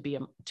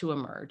to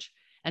emerge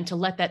and to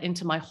let that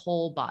into my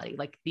whole body,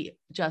 like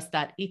just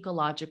that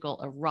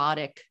ecological,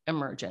 erotic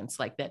emergence,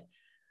 like that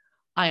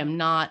I am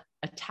not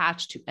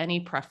attached to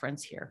any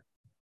preference here.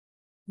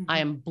 Mm-hmm. I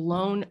am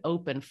blown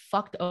open,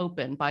 fucked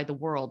open by the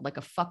world like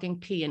a fucking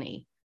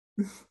peony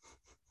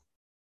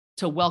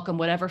to welcome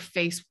whatever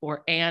face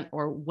or ant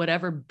or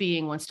whatever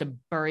being wants to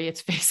bury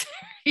its face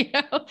there, you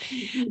know?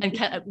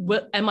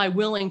 And am I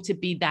willing to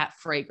be that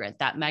fragrant,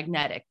 that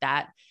magnetic,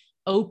 that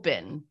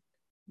open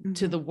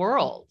to the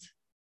world?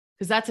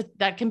 Because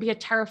that can be a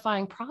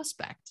terrifying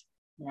prospect.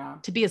 Yeah.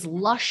 To be as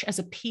lush as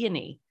a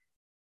peony,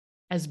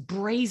 as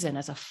brazen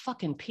as a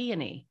fucking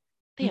peony.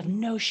 They have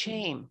no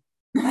shame.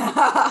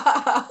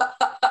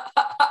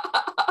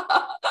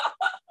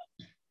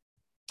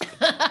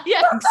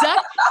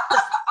 Exactly.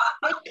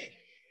 Thick,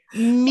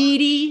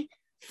 meaty,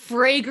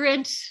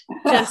 fragrant,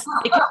 just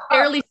they can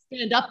barely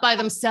stand up by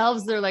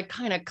themselves. They're like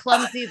kind of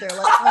clumsy. They're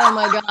like, oh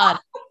my God,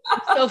 I'm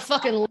so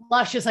fucking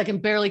luscious. I can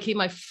barely keep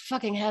my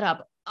fucking head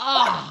up.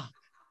 Oh,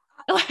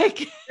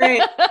 like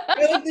Right.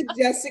 They're like the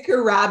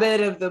Jessica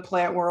Rabbit of the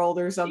plant world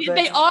or something.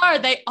 They really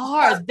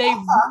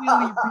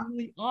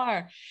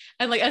are.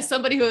 And like, as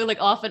somebody who like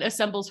often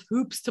assembles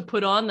hoops to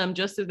put on them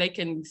just so they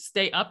can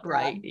stay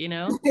upright, you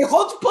know?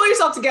 Pull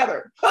yourself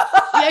together.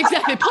 Yeah,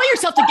 exactly. Pull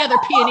yourself together,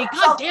 Peony.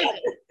 God damn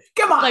it.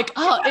 Come on. Like,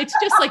 oh, it's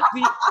just like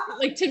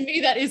to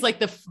me, that is like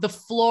the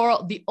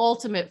floral, the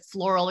ultimate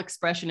floral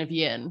expression of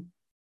yin.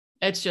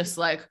 It's just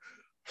like,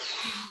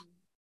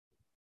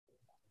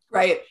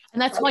 right.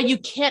 And that's why you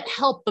can't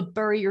help but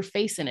bury your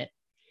face in it.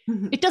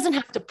 It doesn't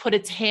have to put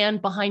its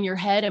hand behind your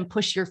head and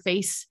push your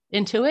face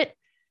into it.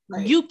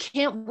 Right. You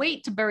can't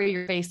wait to bury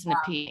your face in a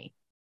peony,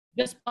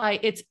 just by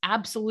its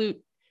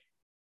absolute,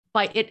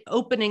 by it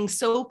opening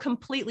so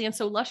completely and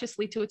so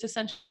lusciously to its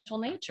essential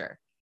nature.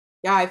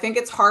 Yeah, I think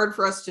it's hard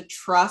for us to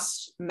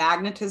trust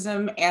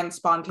magnetism and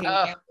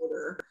spontaneous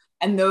order.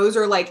 And those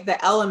are like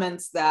the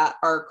elements that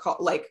are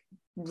like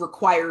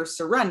require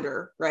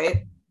surrender,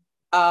 right?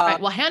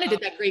 Right. Well, Hannah did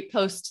that great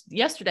post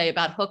yesterday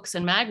about hooks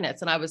and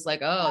magnets. And I was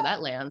like, oh,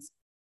 that lands.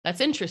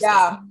 That's interesting.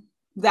 Yeah,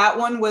 that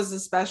one was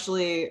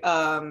especially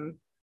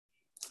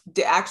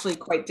actually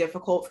quite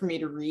difficult for me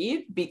to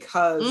read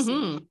because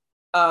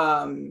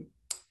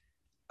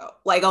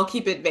like I'll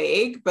keep it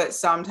vague, but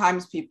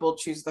sometimes people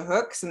choose the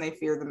hooks and they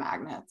fear the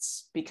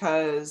magnets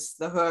because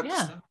the hooks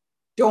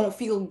don't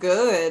feel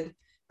good,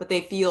 but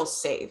they feel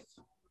safe.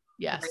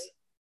 Yes. Right?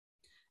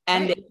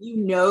 And if you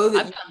know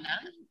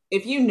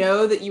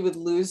that you would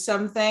lose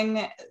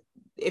something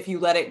if you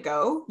let it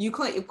go,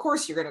 of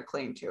course you're going to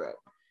cling to it.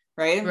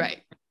 Right.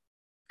 Right.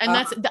 And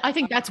I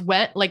think that's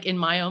when, like in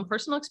my own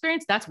personal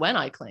experience, that's when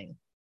I cling.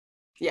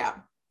 Yeah.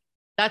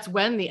 That's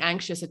when the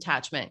anxious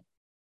attachment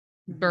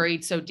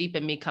buried so deep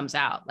in me comes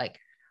out. Like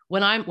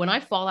when I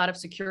fall out of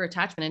secure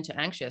attachment into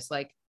anxious,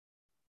 like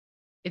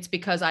it's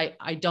because I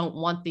don't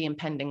want the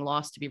impending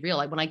loss to be real.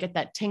 Like when I get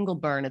that tingle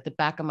burn at the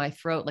back of my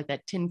throat, like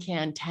that tin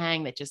can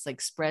tang that just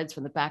like spreads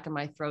from the back of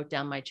my throat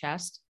down my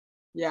chest.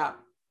 Yeah.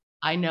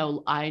 I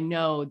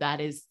know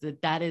that is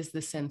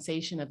the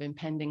sensation of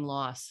impending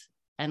loss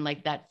and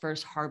like that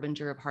first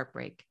harbinger of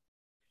heartbreak.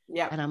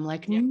 Yeah. And I'm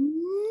like, no.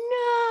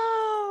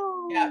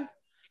 Yeah.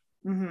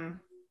 Mm-hmm.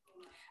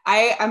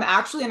 I'm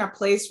actually in a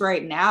place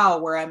right now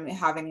where I'm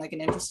having like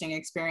an interesting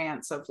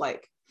experience of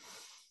like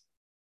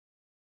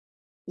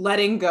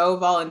letting go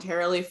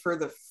voluntarily for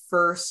the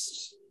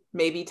first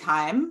maybe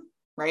time,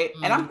 right?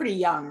 And I'm pretty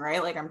young,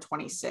 right? Like I'm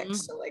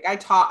 26. So like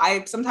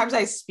I sometimes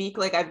I speak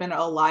like I've been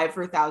alive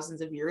for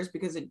thousands of years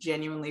because it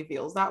genuinely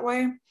feels that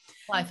way.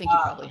 Well, I think you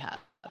probably have.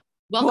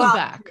 Welcome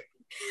back.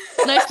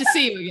 Nice to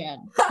see you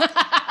again.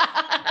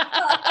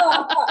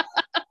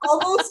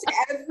 Almost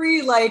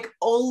every like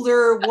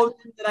older woman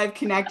that I've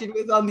connected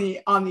with on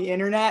the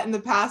internet in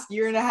the past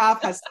year and a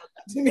half has said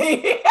that to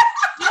me.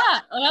 Yeah,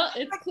 well,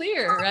 it's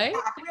clear, right?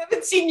 We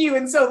haven't seen you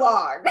in so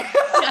long.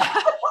 Yeah.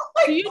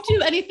 Do you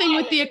do anything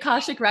with the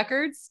Akashic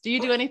records? Do you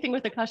do anything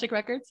with Akashic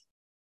records?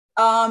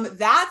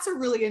 That's a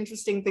really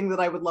interesting thing that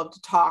I would love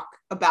to talk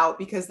about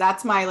because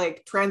that's my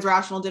like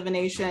transrational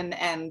divination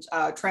and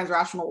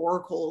transrational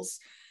oracles.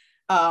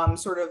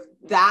 Sort of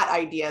that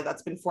idea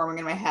that's been forming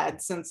in my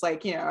head since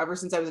like, you know, ever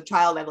since I was a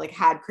child, I've like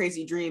had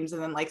crazy dreams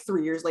and then like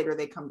 3 years later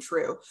they come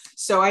true.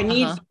 So I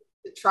need to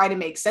try to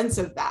make sense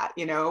of that,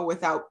 you know,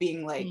 without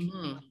being like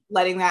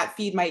letting that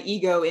feed my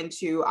ego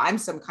into I'm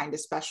some kind of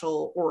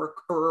special or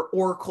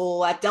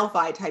oracle at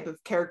Delphi type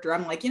of character.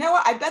 I'm like, you know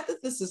what? I bet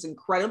that this is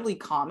incredibly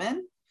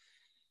common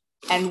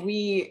and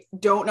we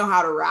don't know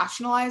how to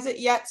rationalize it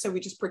yet. So we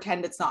just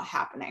pretend it's not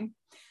happening.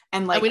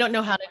 And like, we don't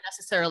know how to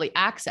necessarily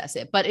access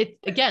it, but it,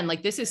 again,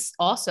 like this is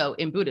also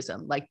in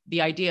Buddhism, like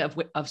the idea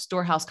of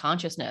storehouse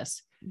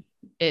consciousness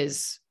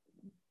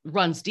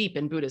runs deep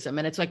in Buddhism.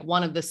 And it's like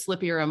one of the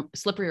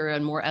slipperier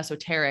and more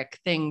esoteric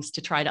things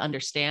to try to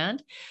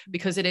understand,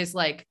 because it is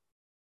like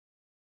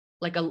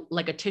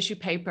a tissue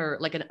paper,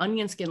 like an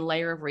onion skin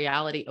layer of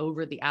reality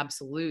over the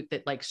absolute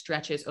that like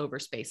stretches over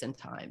space and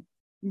time.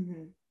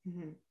 Mm-hmm.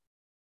 Mm-hmm.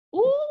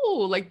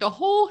 Ooh, like the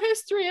whole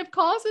history of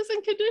causes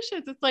and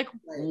conditions. It's like,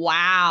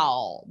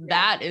 wow,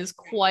 that is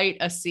quite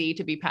a sea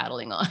to be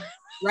paddling on.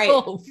 Right.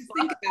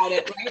 Think about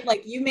it, right?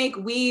 Like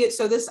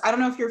so this, I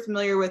don't know if you're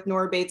familiar with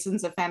Nora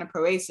Bateson's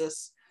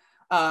Aphanipoesis.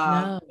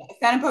 No.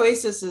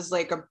 Aphanipoesis is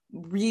like a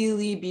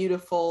really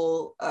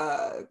beautiful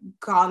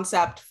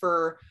concept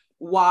for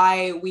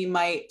why we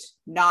might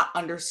not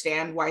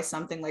understand why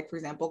something like, for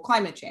example,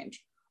 climate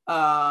change.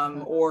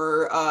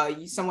 Or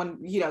someone,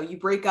 you know, you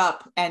break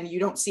up and you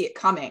don't see it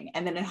coming.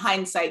 And then in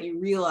hindsight, you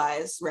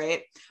realize,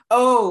 right?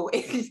 Oh,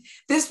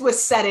 this was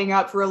setting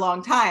up for a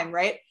long time,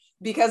 right?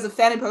 Because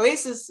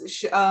aphanipoesis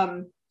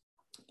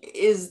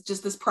is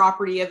just this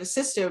property of a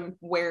system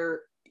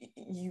where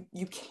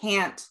you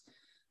can't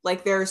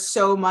like there's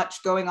so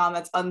much going on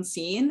that's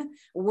unseen.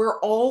 We're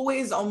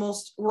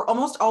almost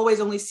always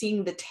only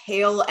seeing the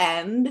tail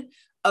end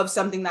of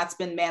something that's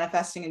been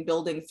manifesting and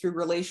building through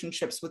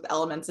relationships with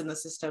elements in the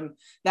system,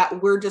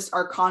 that we're just,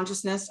 our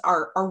consciousness,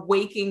 our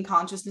waking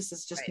consciousness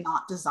is just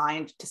not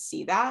designed to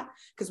see that.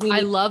 Because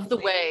I love the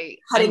way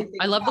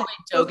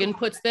Dogen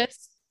puts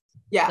this.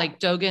 Yeah. Like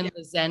Dogen,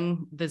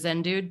 the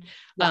Zen dude.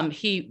 Yeah.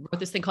 He wrote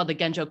this thing called the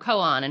Genjo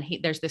Koan. And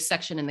there's this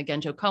section in the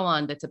Genjo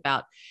Koan that's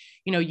about,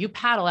 you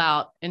paddle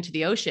out into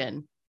the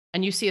ocean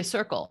and you see a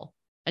circle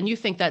and you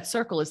think that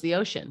circle is the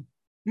ocean.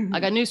 Mm-hmm. I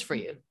got news for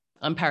you.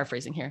 I'm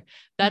paraphrasing here.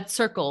 That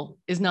circle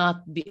is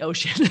not the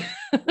ocean.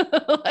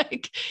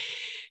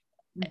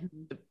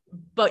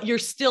 But you're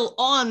still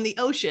on the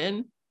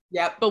ocean.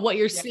 Yep. But what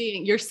you're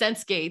seeing, your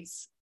sense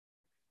gates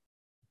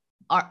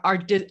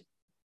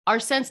our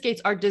sense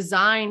gates are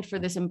designed for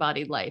this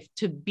embodied life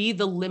to be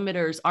the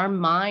limiters. Our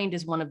mind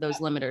is one of those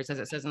limiters, as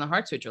it says in the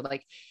Heart Sutra.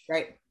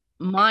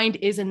 Mind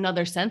is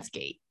another sense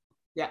gate.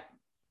 Yeah.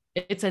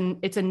 It's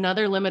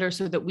another limiter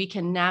so that we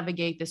can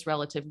navigate this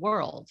relative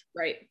world.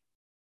 Right.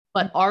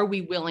 But are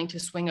we willing to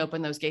swing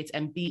open those gates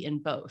and be in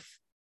both?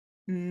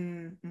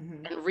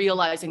 Mm-hmm. And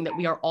realizing that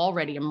we are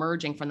already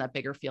emerging from that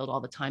bigger field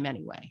all the time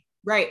anyway.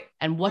 Right.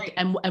 And what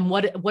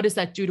does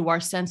that do to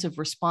our sense of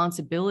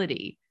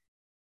responsibility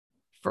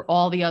for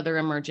all the other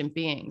emergent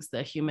beings,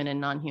 the human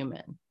and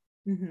non-human?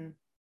 Mm-hmm.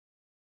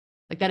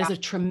 Like that is a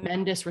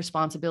tremendous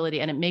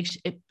responsibility. And it makes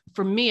it,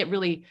 for me, it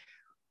really,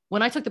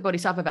 when I took the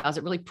Bodhisattva vows,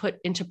 it really put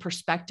into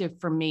perspective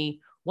for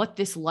me what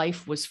this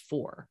life was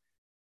for.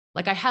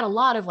 Like I had a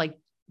lot of like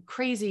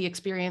crazy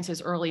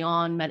experiences early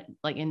on,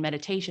 like in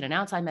meditation and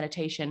outside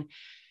meditation.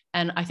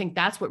 And I think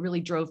that's what really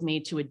drove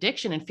me to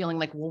addiction and feeling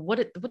like, well,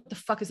 what the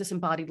fuck is this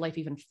embodied life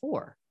even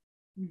for?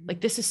 Mm-hmm.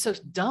 Like, this is so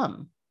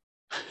dumb.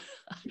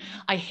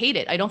 I hate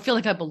it. I don't feel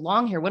like I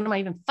belong here. What am I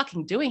even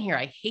fucking doing here?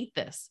 I hate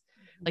this.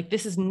 Like,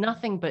 this is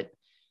nothing but,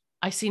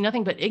 I see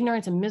nothing but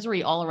ignorance and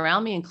misery all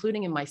around me,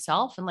 including in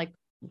myself. And like,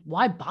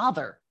 why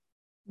bother?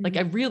 Mm-hmm. Like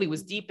I really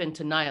was deep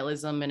into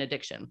nihilism and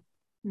addiction.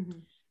 Mm-hmm.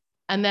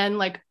 And then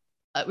like,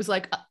 it was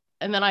like,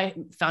 and then I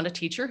found a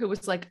teacher who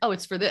was like, oh,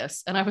 it's for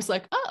this. And I was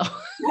like,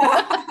 oh.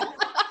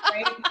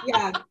 Right?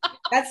 Yeah.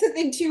 That's the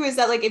thing too, is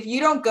that like, if you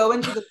don't go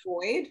into the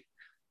void,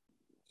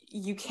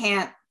 you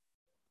can't,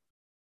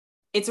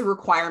 it's a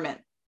requirement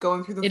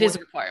going through the void. It is a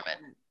requirement.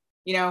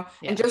 Yeah.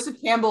 And Joseph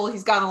Campbell,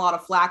 he's gotten a lot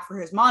of flack for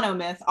his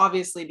monomyth,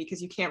 obviously,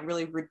 because you can't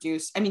really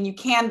reduce. I mean, you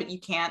can, but you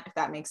can't, if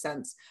that makes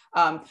sense.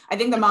 I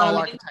think the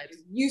monomyth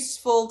is a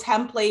useful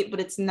template, but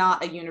it's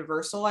not a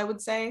universal, I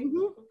would say.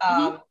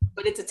 Mm-hmm.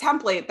 But it's a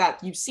template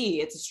that you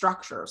see. It's a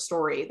structure, a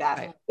story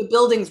that The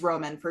Buildings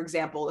Roman, for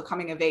example, the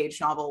coming of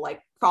age novel,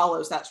 like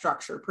follows that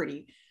structure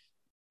pretty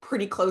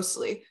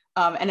closely.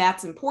 And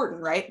that's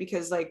important, right?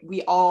 Because like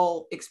we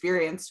all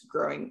experience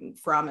growing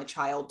from a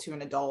child to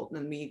an adult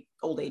and the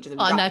old age of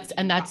the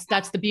and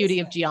that's the beauty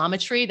of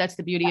geometry. That's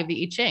the beauty of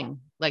the I Ching.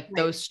 Like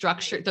those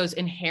structure, those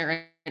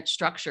inherent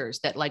structures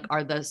that like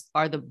are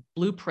the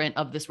blueprint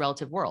of this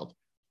relative world.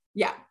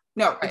 Yeah.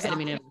 No, exactly. I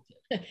mean,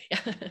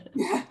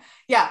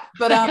 yeah.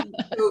 But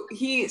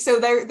so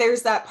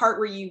there's that part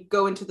where you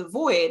go into the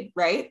void,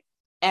 right?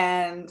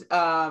 And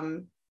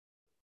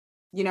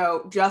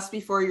just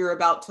before you're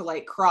about to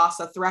like cross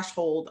a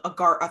threshold,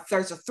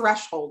 there's a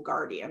threshold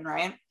guardian,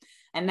 right?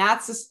 And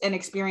that's just an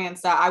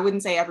experience that I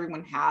wouldn't say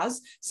everyone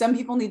has. Some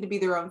people need to be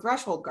their own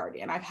threshold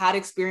guardian. I've had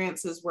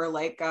experiences where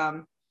like,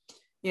 when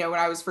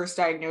I was first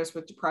diagnosed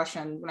with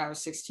depression when I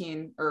was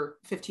 15 or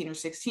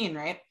 16,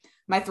 right?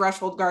 My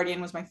threshold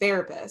guardian was my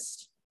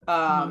therapist,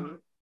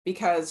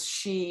 because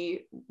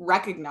she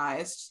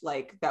recognized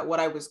like that what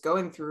I was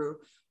going through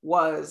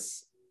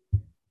was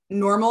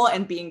normal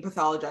and being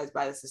pathologized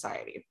by the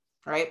society,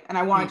 right? And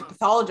I wanted to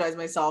pathologize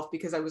myself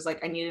because I was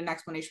like, I needed an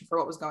explanation for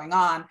what was going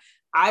on.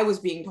 I was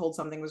being told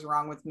something was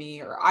wrong with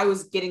me, or I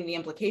was getting the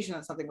implication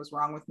that something was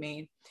wrong with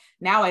me.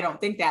 Now I don't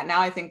think that.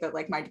 Now I think that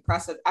like my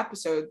depressive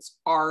episodes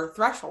are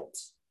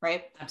thresholds,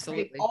 right?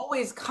 Absolutely. They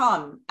always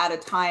come at a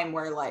time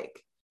where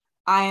like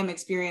I am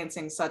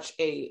experiencing such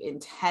a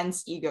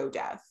intense ego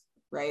death,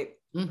 right?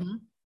 Mm-hmm.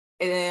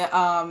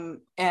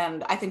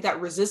 And I think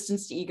that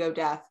resistance to ego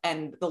death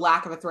and the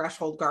lack of a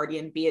threshold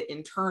guardian, be it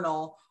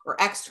internal or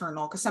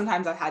external, because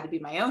sometimes I've had to be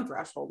my own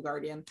threshold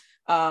guardian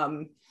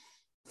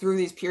through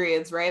these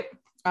periods, right?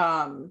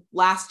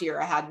 Last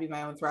year I had to be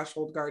my own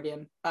threshold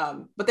guardian.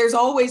 But there's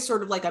always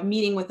sort of like a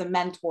meeting with a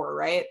mentor,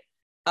 right?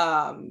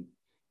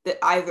 That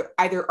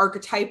either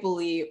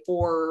archetypally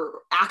or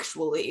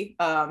actually,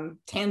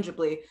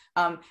 tangibly.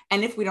 And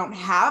if we don't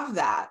have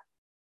that,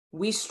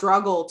 we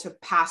struggle to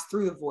pass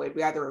through the void.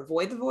 We either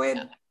avoid the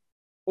void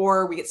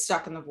or we get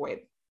stuck in the void,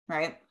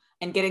 right?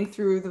 And getting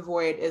through the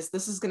void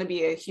this is going to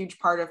be a huge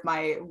part of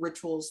my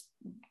rituals,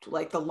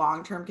 like the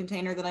long-term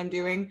container that I'm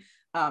doing.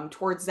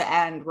 Towards the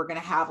end, we're going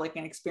to have like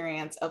an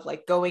experience of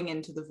like going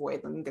into the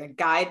void. I'm going to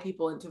guide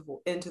people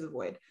into the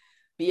void,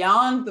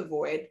 beyond the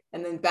void,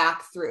 and then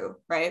back through,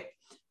 right?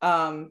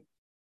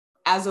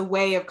 As a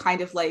way of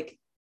kind of like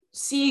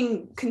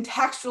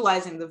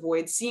contextualizing the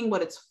void, seeing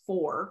what it's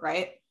for,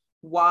 right?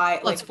 why,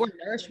 Well, it's for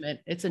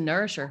nourishment. It's a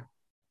nourisher.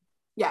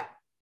 Yeah.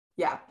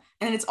 Yeah.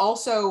 And it's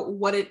also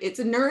what it's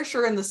a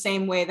nourisher in the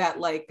same way that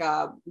like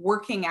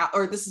working out,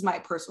 or this is my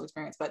personal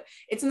experience, but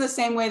it's in the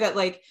same way that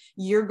like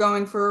you're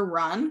going for a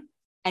run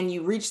and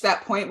you reach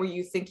that point where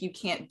you think you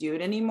can't do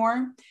it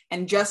anymore.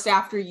 And just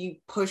after you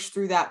push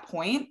through that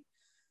point,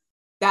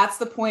 that's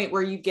the point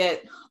where you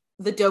get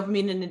the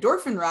dopamine and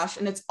endorphin rush.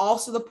 And it's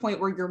also the point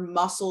where your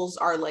muscles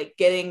are like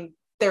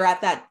they're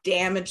at that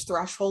damage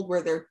threshold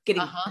where they're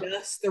getting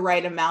just the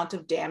right amount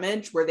of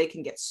damage where they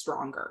can get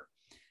stronger.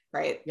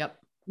 Right. Yep.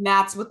 And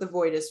that's what the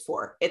void is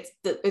for.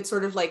 It's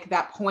sort of like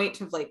that point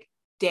of like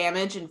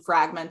damage and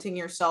fragmenting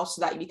yourself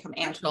so that you become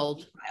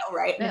anti-fragile,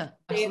 right? Yeah,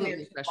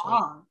 absolutely.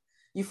 Long,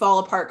 you fall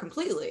apart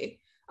completely.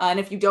 And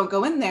if you don't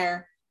go in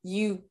there,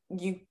 you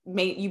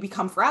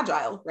become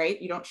fragile,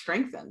 right? You don't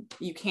strengthen.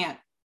 You can't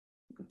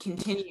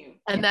continue.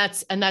 And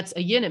that's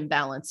a yin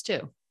imbalance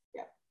too.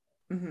 Yeah.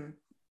 Mm-hmm.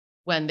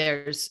 When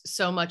there's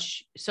so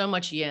much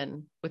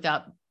yin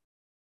without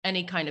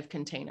any kind of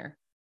container.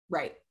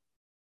 Right.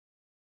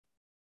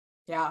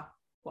 Yeah,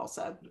 well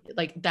said.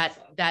 Like that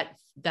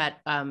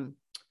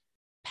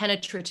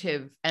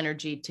penetrative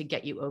energy to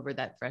get you over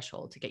that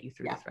threshold, to get you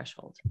through the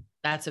threshold.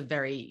 That's a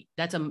very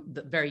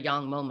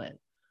young moment.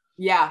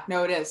 Yeah,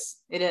 no, it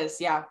is.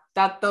 Yeah.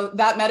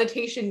 That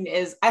meditation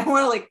is, I don't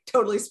want to like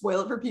totally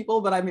spoil it for people,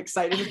 but I'm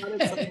excited about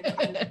it. So I'm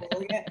kind of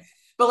spoiling it.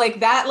 But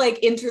like that, like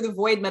enter the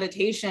void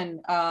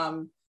meditation,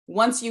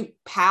 once you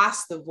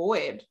pass the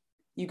void,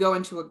 you go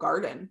into a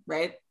garden,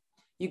 right?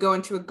 You go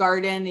into a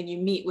garden and you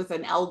meet with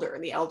an elder,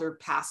 and the elder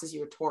passes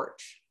you a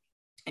torch,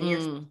 and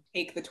you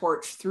take the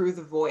torch through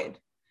the void,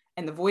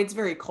 and the void's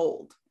very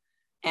cold,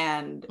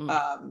 and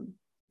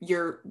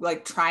you're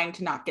like trying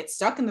to not get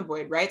stuck in the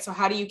void, right? So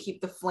how do you keep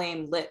the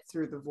flame lit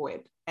through the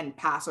void and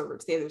pass over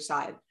to the other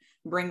side,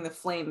 bring the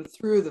flame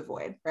through the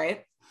void,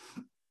 right?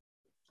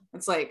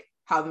 It's like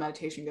how the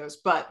meditation goes,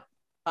 but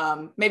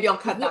maybe I'll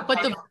cut that. But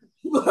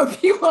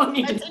people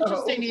need to know. It's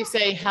interesting you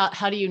say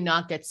how do you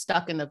not get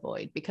stuck in the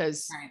void,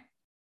 because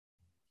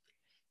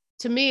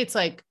to me, it's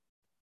like,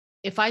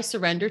 if I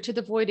surrender to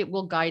the void, it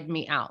will guide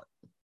me out.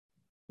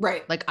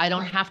 Right. Like I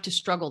don't have to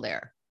struggle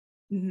there.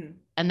 Mm-hmm.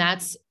 And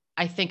that's,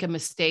 I think, a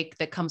mistake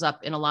that comes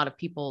up in a lot of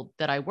people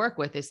that I work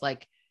with, is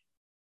like,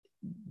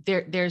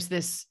 there's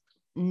this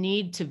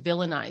need to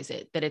villainize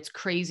it, that it's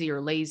crazy or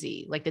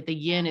lazy, like that the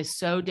yin is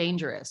so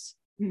dangerous,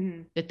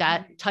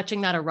 that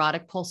touching that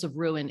erotic pulse of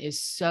ruin is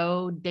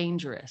so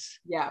dangerous.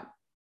 Yeah.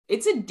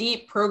 It's a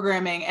deep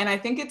programming. And I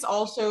think it's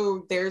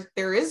also, there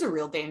is a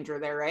real danger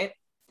there, right?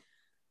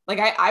 Like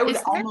I would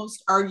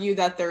almost argue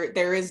that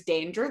there is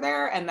danger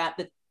there, and that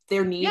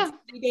there needs to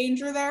be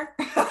danger there.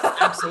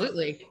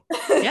 Absolutely.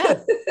 Yeah.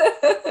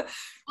 Well,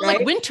 right?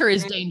 Like winter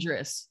is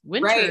dangerous.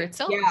 Winter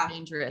itself is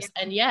dangerous.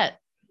 And yet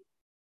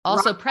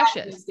also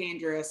precious. Is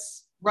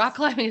dangerous. Rock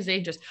climbing is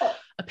dangerous.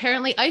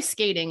 Apparently ice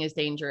skating is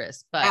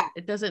dangerous, but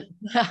it doesn't,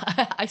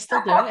 I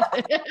still do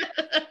it.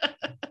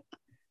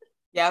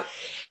 Yep.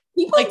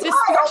 People like die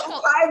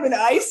all the time in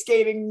ice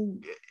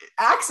skating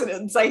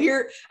accidents. I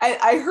hear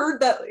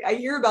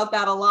about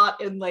that a lot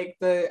in like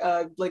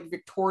the like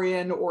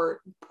Victorian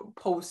or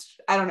post,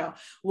 I don't know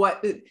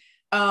what,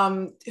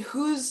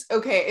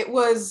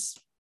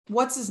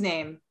 what's his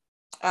name?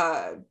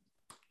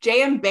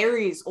 J.M.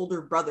 Barrie's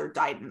older brother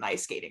died in an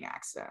ice skating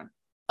accident.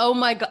 Oh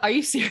my God, are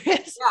you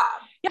serious?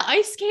 Yeah,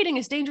 ice skating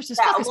is dangerous as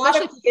fuck,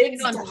 especially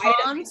on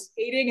ponds.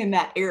 Skating in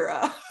that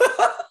era.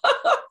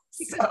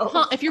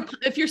 So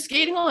if you're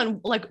skating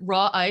on like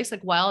raw ice,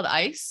 like wild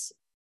ice,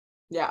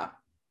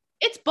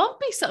 it's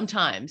bumpy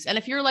sometimes. And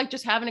if you're like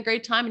just having a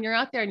great time and you're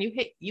out there and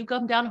you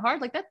come down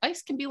hard, like that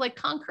ice can be like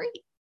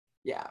concrete.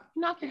 Yeah.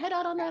 Knock your head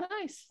out on that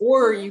ice.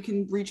 Or you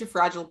can reach a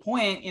fragile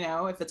point,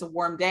 if it's a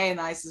warm day and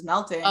the ice is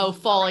melting. Oh,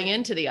 falling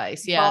into the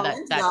ice. Yeah.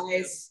 The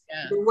ice.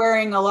 Yeah. You're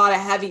wearing a lot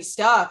of heavy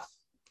stuff.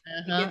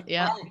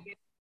 Yeah.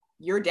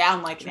 You're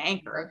down like an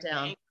anchor.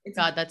 Down.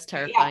 God, that's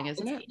terrifying,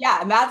 isn't it?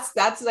 Yeah. And that's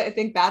I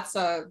think that's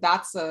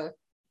the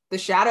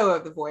shadow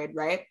of the void,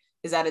 right?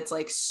 Is that it's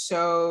like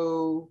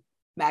so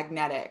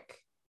magnetic,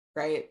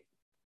 right?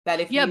 That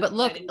if but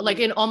look, like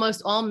in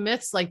almost all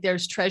myths, like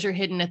there's treasure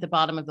hidden at the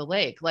bottom of the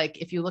lake. Like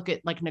if you look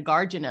at like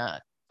Nagarjuna,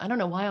 I don't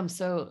know why I'm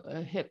so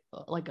hip,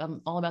 like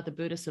I'm all about the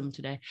Buddhism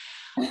today.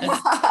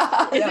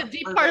 It's a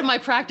deep part of my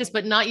practice,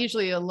 but not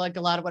usually like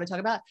a lot of what I talk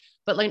about.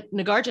 But like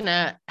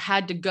Nagarjuna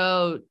had to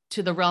go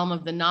to the realm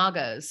of the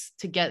Nagas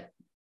to get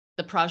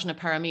the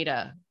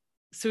Prajnaparamita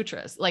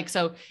sutras. Like,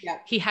 so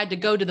he had to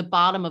go to the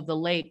bottom of the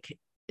lake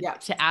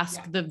to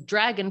ask the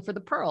dragon for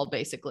the pearl,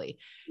 basically.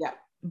 Yeah.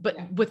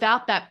 But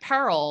without that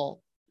pearl,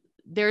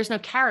 there's no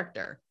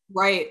character.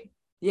 Right.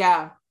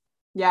 Yeah.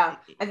 Yeah.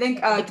 I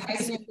think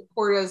Tyson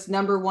Porta's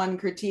number one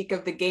critique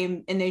of the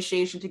game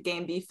Initiation to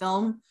Game B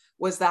film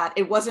was that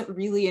it wasn't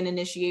really an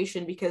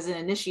initiation, because an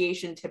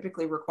initiation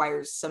typically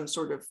requires some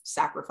sort of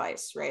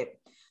sacrifice, right?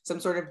 Some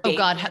sort of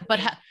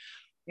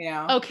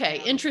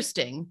okay,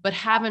 interesting. But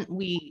haven't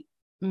we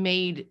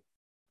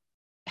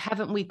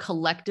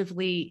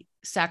collectively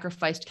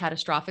sacrificed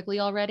catastrophically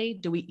already?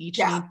 Do we each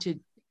need to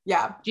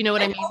Yeah. Do you know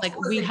what I And mean? also Like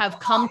was we have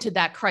come implied. to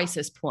that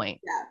crisis point.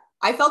 Yeah.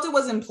 I felt it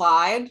was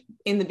implied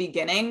in the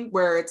beginning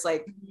where it's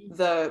like Mhm.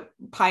 the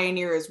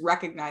pioneer is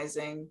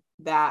recognizing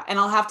that, and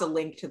I'll have to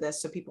link to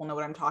this so people know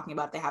what I'm talking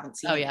about if they haven't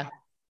seen Oh it yeah. yet.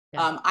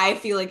 Yeah. I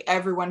feel like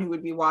everyone who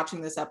would be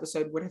watching this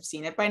episode would have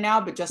seen it by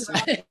now, but just in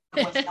case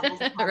someone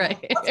stumbles upon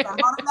Right. what's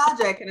Grandma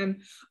Magic, and I'm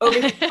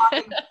over here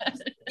talking,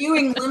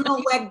 spewing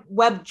liminal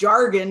web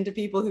jargon to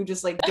people who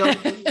just like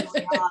don't know what's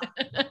going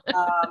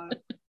on.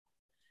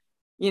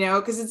 You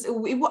know, because it's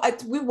we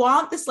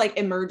want this like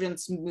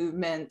emergence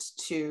movement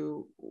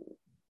to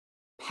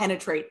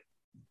penetrate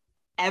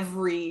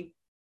every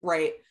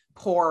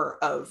pore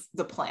of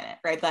the planet,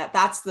 right?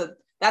 That's the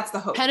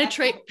hope.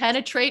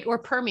 Penetrate or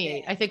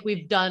permeate. I think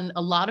we've done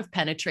a lot of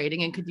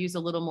penetrating and could use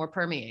a little more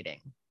permeating.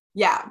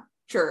 Yeah,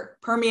 sure.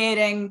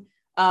 Permeating.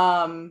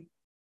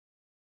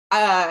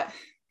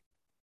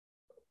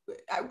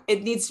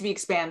 It needs to be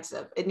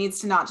expansive. It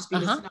needs to not just be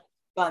this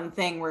fun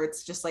thing where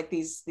it's just like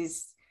these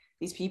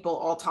people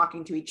all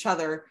talking to each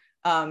other.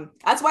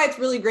 That's why it's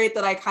really great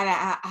that I kind of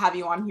have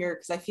you on here,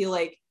 because I feel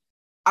like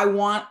I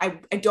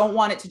don't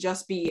want it to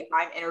just be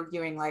I'm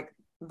interviewing like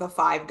the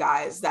 5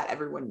 guys that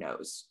everyone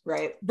knows,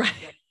 right? Right.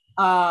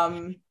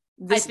 I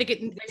think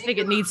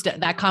it needs to,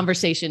 that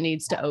conversation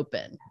needs to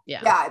open.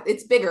 Yeah,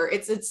 it's bigger.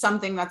 It's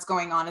something that's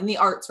going on in the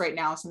arts right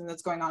now, something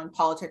that's going on in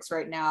politics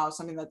right now,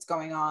 something that's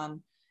going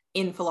on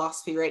in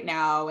philosophy right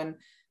now, and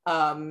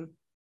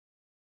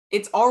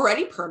it's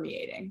already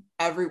permeating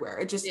everywhere.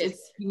 It just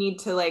we need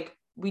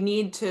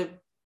to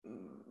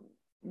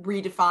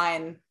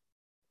redefine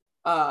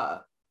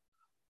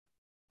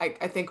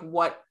I think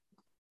what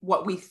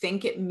we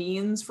think it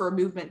means for a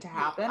movement to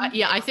happen.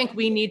 I think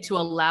we need to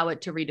allow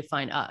it to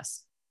redefine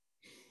us.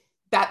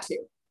 That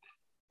too.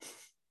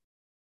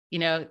 You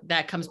know,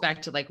 that comes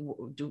back to like,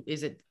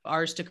 is it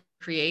ours to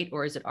create,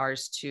 or is it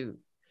ours to,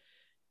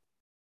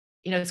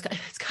 you know, it's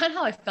kind of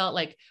how I felt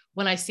like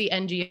when I see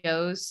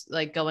NGOs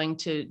like going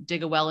to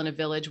dig a well in a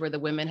village where the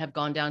women have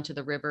gone down to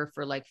the river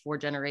for like 4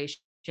 generations,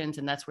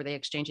 and that's where they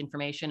exchange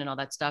information and all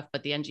that stuff.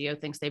 But the NGO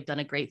thinks they've done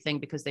a great thing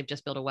because they've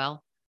just built a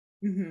well.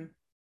 Mm-hmm.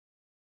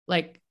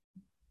 Like,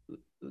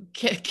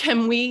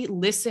 can we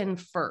listen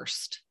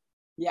first?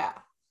 Yeah.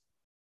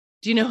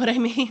 Do you know what I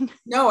mean?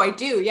 No, I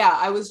do. Yeah.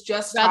 I was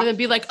just rather than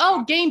be like,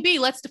 oh, game B,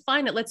 let's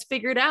define it. Let's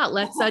figure it out.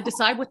 Let's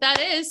decide what that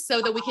is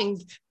so that we can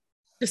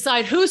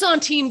decide who's on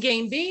team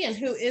game B and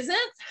who isn't.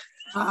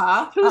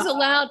 Who's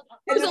allowed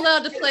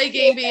to play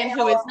game B and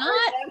who is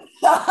not.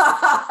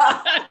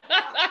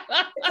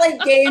 It's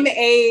like game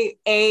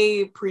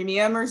A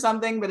premium or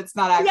something, but it's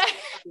not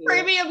actually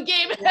premium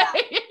game A.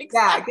 Exactly.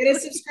 Yeah, get a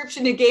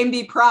subscription to game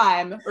B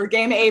Prime or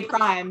game A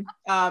Prime.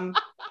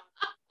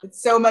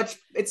 It's so much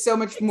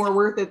more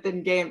worth it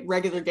than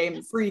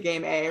free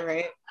game A,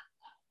 right?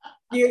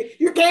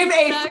 Your game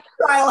A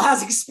trial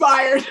has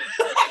expired.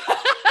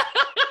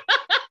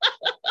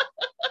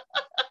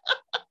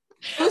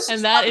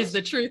 And that is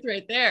the truth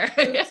right there.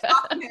 I was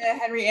talking to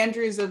Henry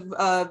Andrews of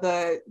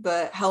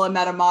the hella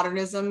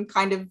metamodernism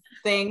kind of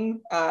thing,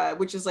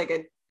 which is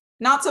like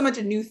not so much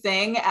a new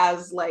thing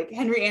as like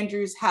Henry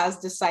Andrews has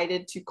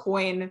decided to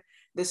coin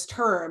this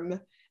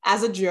term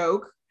as a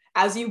joke,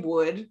 as you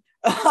would,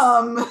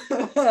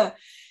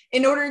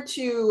 in order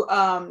to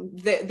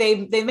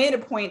they made a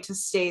point to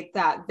state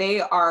that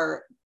they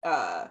are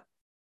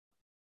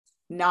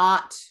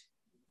not.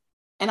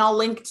 And I'll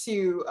link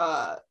to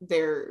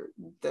their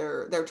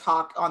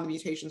talk on the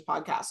Mutations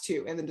podcast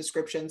too in the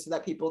description so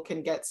that people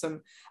can get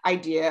some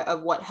idea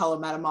of what hella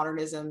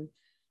metamodernism.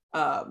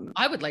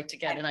 I would like to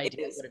get an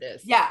idea of what it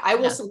is. Yeah, I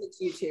will send it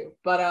to you too.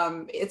 But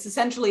it's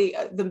essentially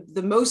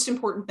the most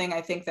important thing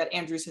I think that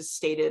Andrews has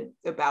stated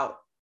about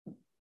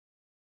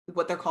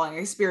what they're calling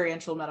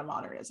experiential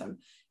metamodernism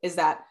is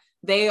that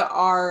they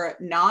are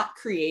not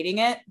creating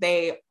it,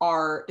 they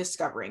are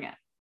discovering it,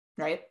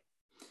 right?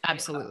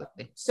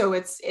 Absolutely. So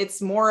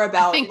it's more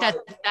about.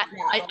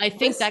 I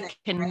think that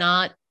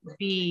cannot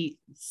be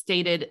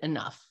stated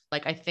enough.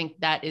 Like I think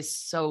that is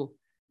so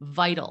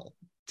vital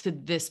to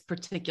this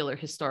particular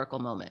historical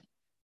moment.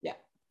 Yeah.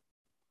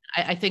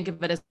 I think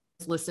of it as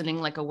listening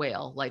like a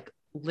whale, like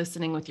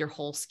listening with your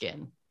whole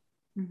skin,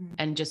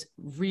 and just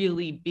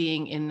really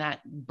being in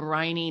that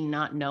briny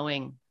not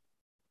knowing,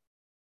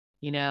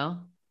 you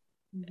know,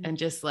 and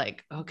just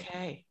like,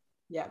 okay.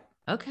 Yeah.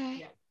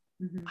 Okay.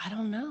 Yeah. I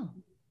don't know.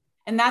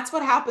 And that's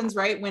what happens,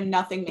 right? When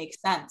nothing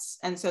makes sense.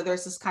 And so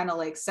there's this kind of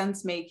like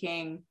sense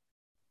making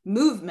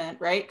movement,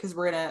 right? Because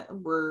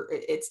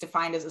it's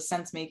defined as a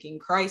sense making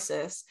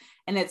crisis.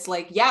 And it's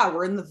like, yeah,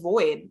 we're in the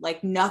void.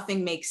 Like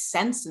nothing makes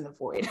sense in the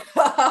void.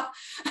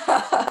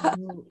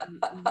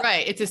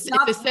 Right. It's a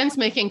sense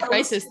making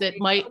crisis that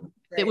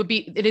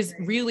it is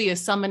really a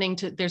summoning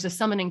to, there's a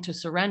summoning to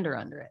surrender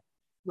under it.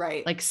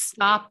 Right. Like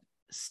stop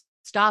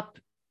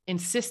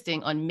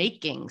insisting on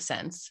making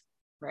sense.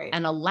 Right.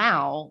 And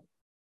allow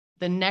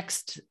the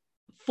next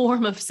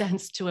form of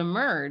sense to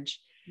emerge,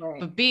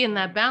 right. But be in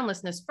that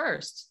boundlessness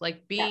first,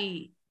 like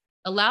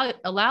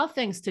allow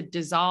things to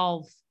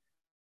dissolve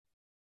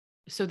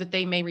so that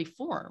they may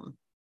reform.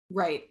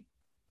 Right.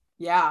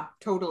 Yeah,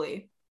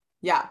 totally.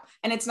 Yeah.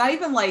 And it's not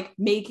even like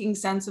making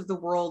sense of the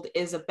world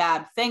is a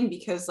bad thing,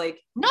 because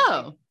like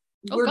No.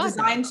 Oh, we're God,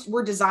 designed no.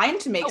 we're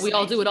designed to make We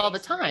all sense. do it all the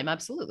time.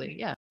 Absolutely.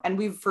 Yeah. And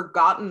we've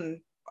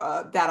forgotten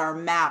that our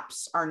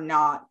maps are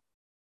not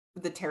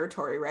the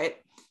territory, right?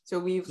 So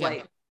we've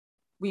like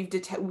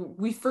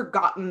we've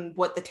forgotten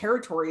what the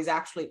territories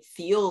actually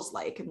feels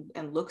like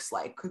and looks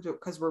like,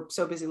 because we're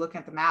so busy looking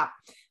at the map.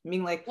 I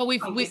mean, like, well,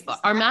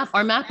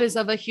 our map is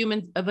of a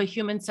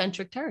human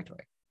centric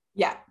territory.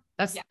 Yeah,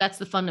 that's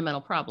the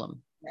fundamental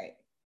problem, right?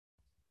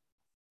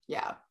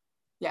 Yeah.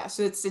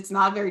 So it's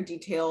not very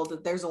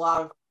detailed. There's a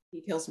lot of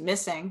details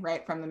missing,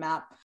 right, from the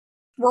map.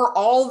 We're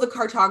all the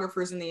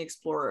cartographers and the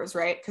explorers,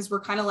 right? Because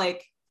we're kind of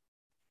like,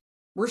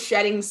 we're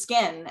shedding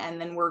skin, and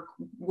then we're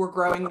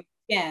growing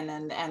skin,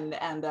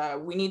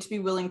 and we need to be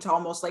willing to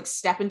almost like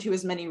step into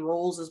as many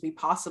roles as we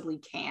possibly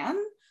can.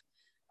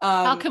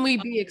 How can we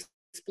be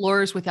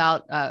explorers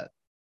without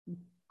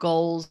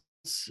goals,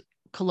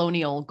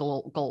 colonial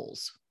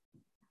goals?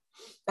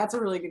 That's a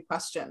really good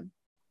question.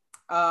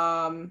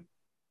 This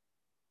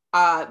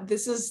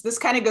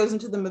kind of goes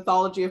into the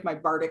mythology of my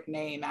bardic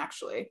name,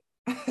 actually.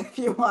 If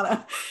you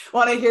wanna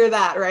hear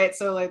that, right?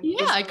 So like,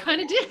 yeah, I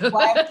kind of do.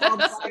 Why I'm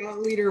called Scout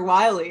Leader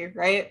Wiley,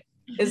 right?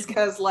 Is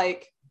because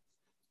like,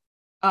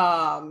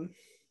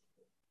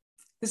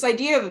 this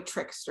idea of a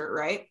trickster,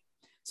 right?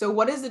 So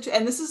what is it?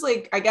 And this is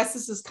like, I guess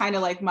this is kind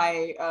of like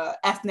my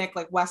ethnic,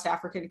 like West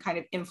African kind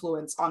of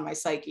influence on my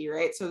psyche,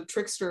 right? So the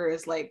trickster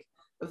is like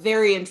a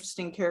very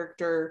interesting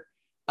character.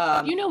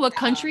 Do you know what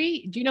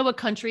country? Do you know what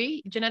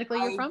country genetically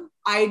you're from?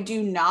 I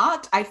do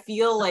not. I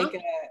feel like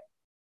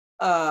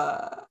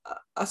a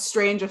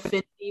strange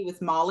affinity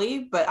with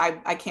Mali, but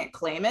I can't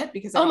claim it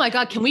because. Oh my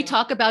God! Can we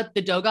talk about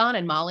the Dogon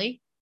and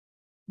Mali?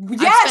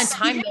 Yes,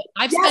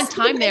 I've spent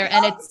time there,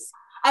 and it's.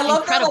 I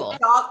love incredible.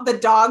 That, like, the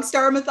dog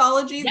star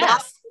mythology. Yes.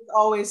 That's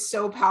always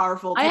so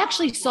powerful. I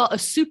actually saw a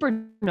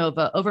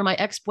supernova over my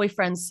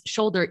ex-boyfriend's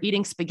shoulder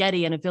eating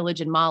spaghetti in a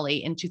village in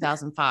Mali in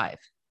 2005.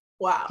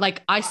 Wow.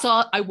 Like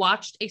I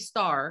watched a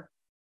star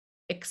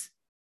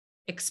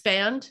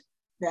expand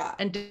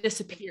and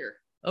disappear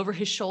over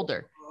his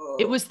shoulder. Whoa.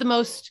 It was the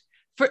most,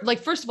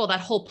 first of all, that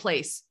whole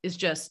place is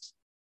just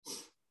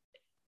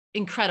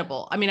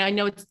incredible. I mean, I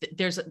know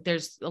there's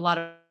a lot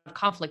of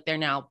conflict there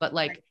now, but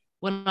like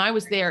when I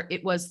was there,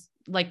 it was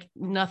like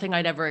nothing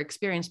I'd ever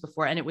experienced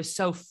before. And it was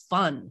so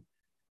fun.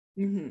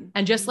 Mm-hmm.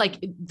 And just like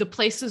the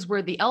places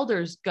where the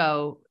elders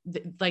go,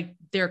 like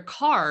they're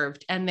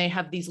carved and they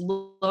have these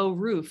low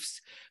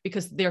roofs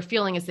because their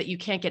feeling is that you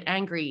can't get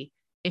angry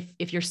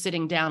if you're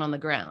sitting down on the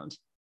ground.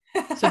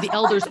 So the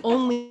elders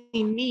only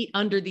meet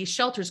under these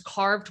shelters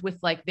carved with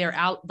like they're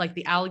out, like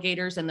the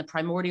alligators and the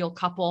primordial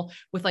couple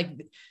with like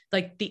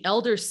the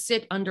elders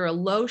sit under a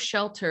low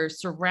shelter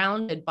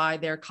surrounded by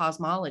their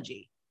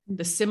cosmology,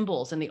 the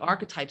symbols and the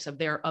archetypes of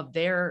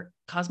their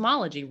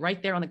cosmology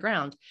right there on the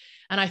ground.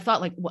 And I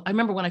thought, like, I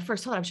remember when I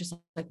first saw it, I was just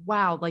like,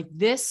 wow, like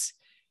this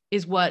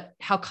is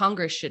how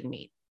Congress should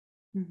meet.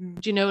 Mm-hmm.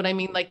 Do you know what I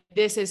mean? Like,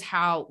 this is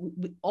how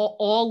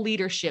all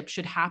leadership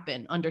should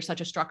happen under such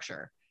a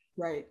structure.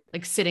 Right.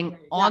 Like sitting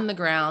on the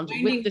ground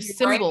with the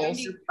symbols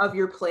of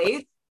your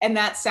place. And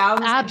that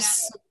sounds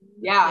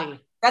absolutely.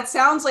 That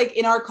sounds like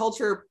in our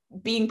culture,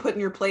 being put in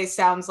your place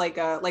sounds like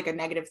a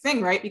negative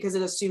thing, right? Because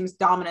it assumes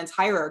dominance,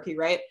 hierarchy,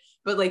 right?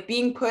 But like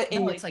being put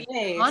in your place,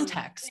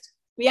 context.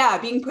 Yeah,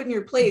 being put in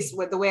your place,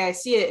 the way I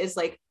see it is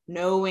like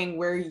knowing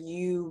where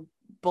you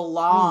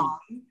belong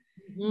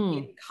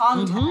in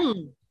context,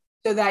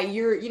 so that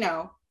you're,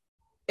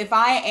 if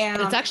I am,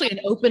 and it's actually an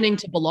opening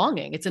to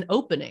belonging. It's an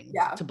opening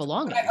to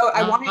belonging.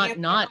 I want to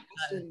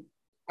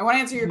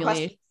answer your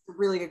question. It's a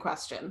really good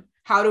question.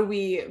 How do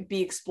we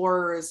be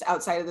explorers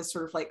outside of this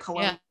sort of like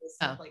colonial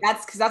stuff? Like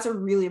that's a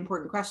really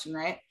important question,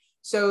 right?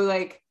 So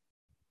like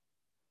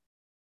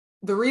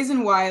the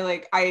reason why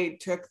like I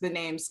took the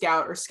name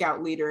Scout or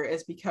Scout Leader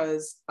is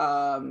because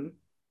the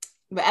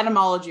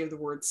etymology of the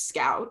word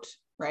scout,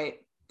 right?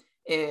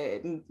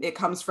 It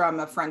comes from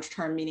a French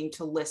term meaning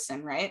to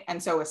listen, right?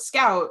 And so a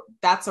scout,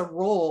 that's a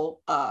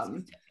role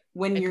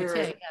when you're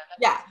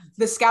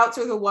the scouts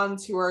are the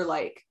ones who are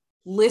like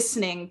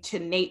listening to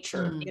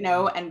nature,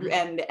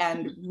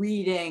 and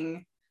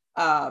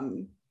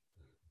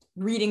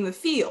reading the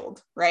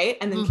field, right?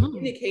 And then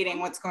communicating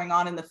what's going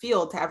on in the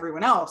field to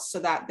everyone else so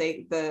that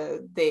they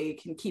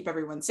can keep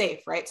everyone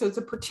safe, right? So it's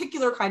a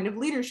particular kind of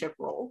leadership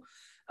role.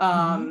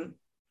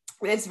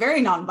 It's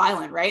very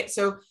nonviolent, right?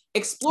 So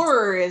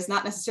explorer is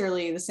not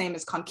necessarily the same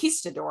as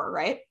conquistador,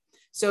 right?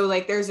 So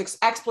like there's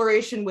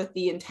exploration with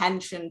the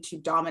intention to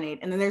dominate,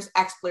 and then there's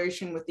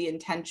exploration with the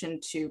intention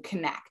to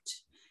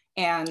connect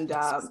and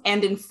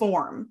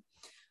inform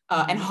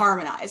and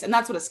harmonize. And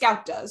that's what a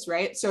scout does,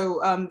 right?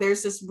 So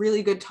there's this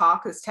really good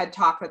talk, this TED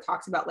talk that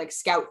talks about like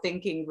scout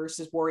thinking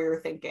versus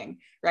warrior thinking,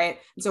 right?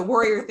 And so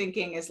warrior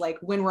thinking is like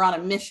when we're on a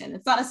mission.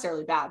 It's not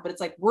necessarily bad, but it's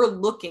like we're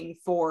looking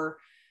for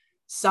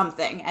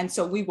something, and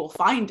so we will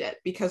find it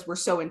because we're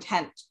so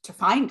intent to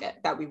find it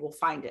that we will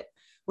find it.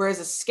 Whereas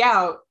a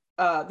scout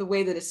the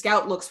way that a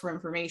scout looks for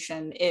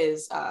information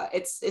is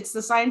it's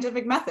the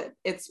scientific method.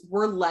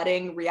 We're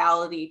letting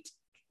reality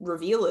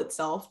reveal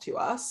itself to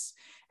us,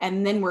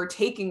 and then we're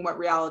taking what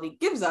reality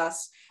gives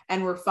us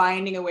and we're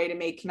finding a way to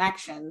make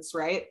connections,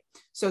 right?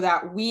 So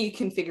that we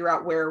can figure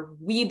out where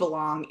we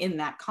belong in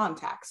that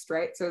context,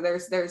 right? So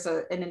there's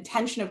an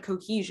intention of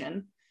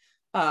cohesion.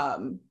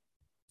 And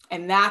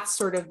that's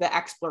sort of the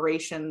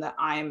exploration that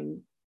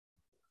I'm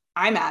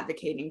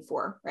advocating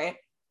for, right?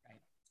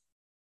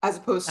 As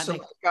opposed to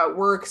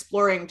we're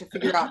exploring to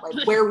figure out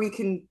like where we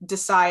can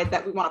decide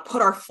that we want to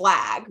put our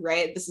flag,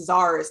 right? This is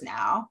ours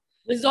now.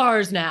 This is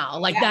ours now,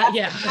 like that.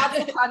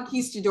 That's the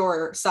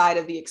conquistador side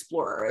of the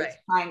explorer. Right.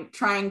 It's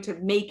trying to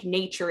make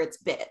nature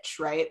its bitch,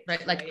 right?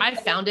 Right. Like I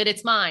found it,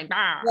 it's mine.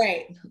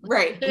 Right.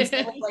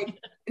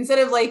 Instead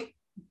of like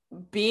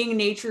being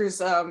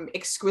nature's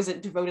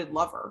exquisite devoted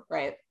lover,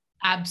 right?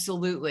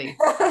 Absolutely.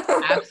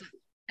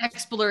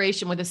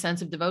 Exploration with a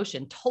sense of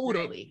devotion.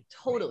 Totally.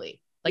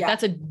 Like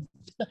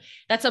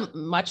that's a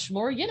much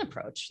more yin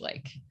approach.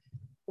 Like,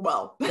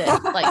 well,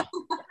 like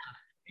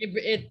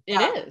it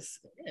is.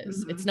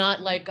 Mm-hmm. It's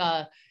not like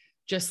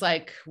just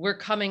like we're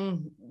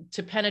coming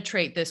to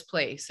penetrate this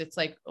place. It's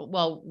like,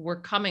 well,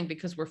 we're coming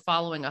because we're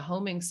following a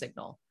homing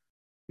signal.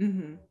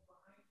 Mm-hmm.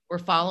 We're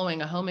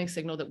following a homing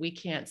signal that we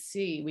can't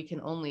see, we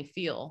can only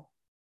feel.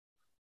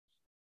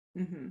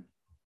 Mm-hmm.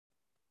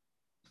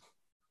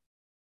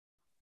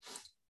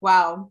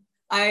 Wow.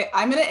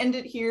 I'm going to end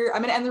it here.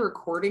 I'm going to end the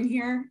recording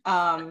here.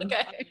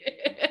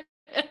 Okay.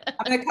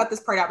 I'm going to cut this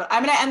part out, but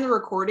I'm going to end the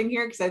recording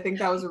here because I think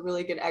that was a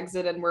really good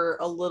exit, and we're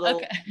a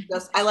little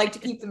I like to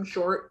keep them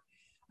short.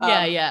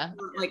 Yeah.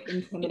 Like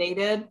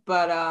intimidated,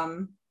 but I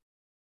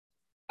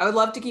would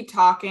love to keep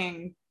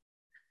talking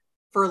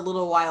for a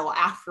little while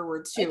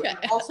afterwards too. Okay. And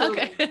also,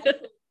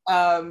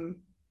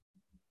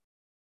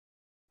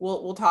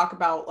 we'll talk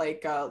about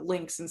like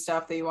links and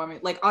stuff that you want me.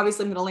 Like,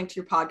 obviously, I'm going to link to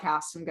your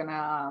podcast. I'm going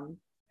to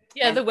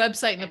the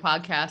website and the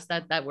podcast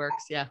that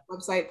works. Yeah.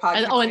 Website,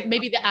 podcast. And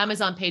maybe the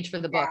Amazon page for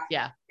the book.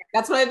 Yeah.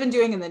 That's what I've been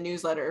doing in the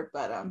newsletter,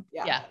 but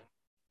Yeah.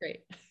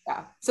 Great.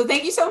 Yeah. So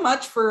thank you so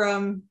much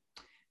for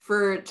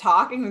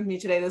talking with me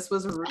today. This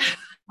was a really good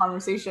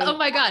conversation. Oh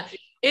my God.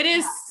 It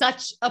is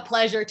such a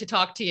pleasure to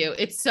talk to you.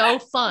 It's so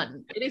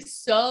fun. It is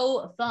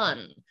so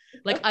fun.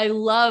 Like, I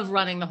love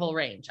running the whole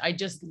range. I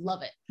just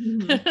love it.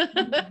 Mm-hmm.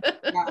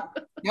 Yeah.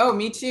 No,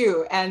 me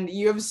too. And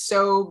you have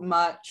so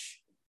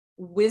much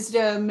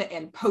wisdom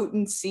and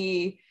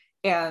potency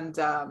and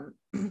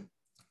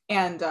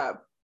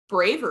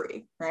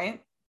bravery,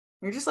 right?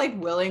 You're just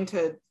like willing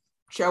to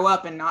show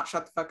up and not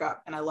shut the fuck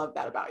up. And I love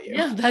that about you.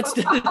 Yeah, that's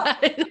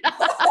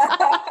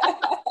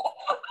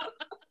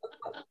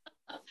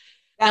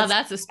now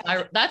that's a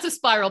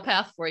spiral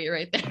path for you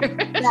right there.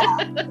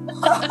 Yeah.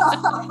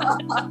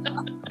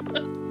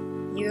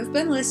 You have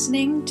been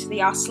listening to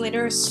the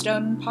Oscillator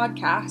Stone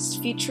podcast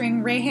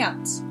featuring Ray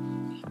Hance.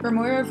 For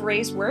more of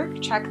Ray's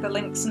work, check the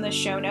links in the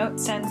show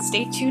notes and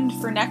stay tuned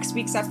for next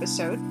week's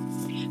episode,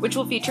 which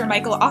will feature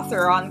Michael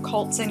Author on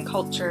cults and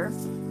culture.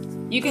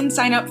 You can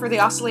sign up for the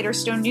Oscillator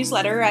Stone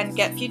newsletter and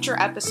get future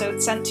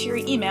episodes sent to your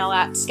email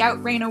at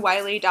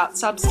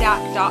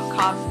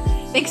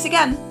scoutrainawiley.substack.com. Thanks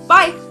again.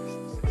 Bye!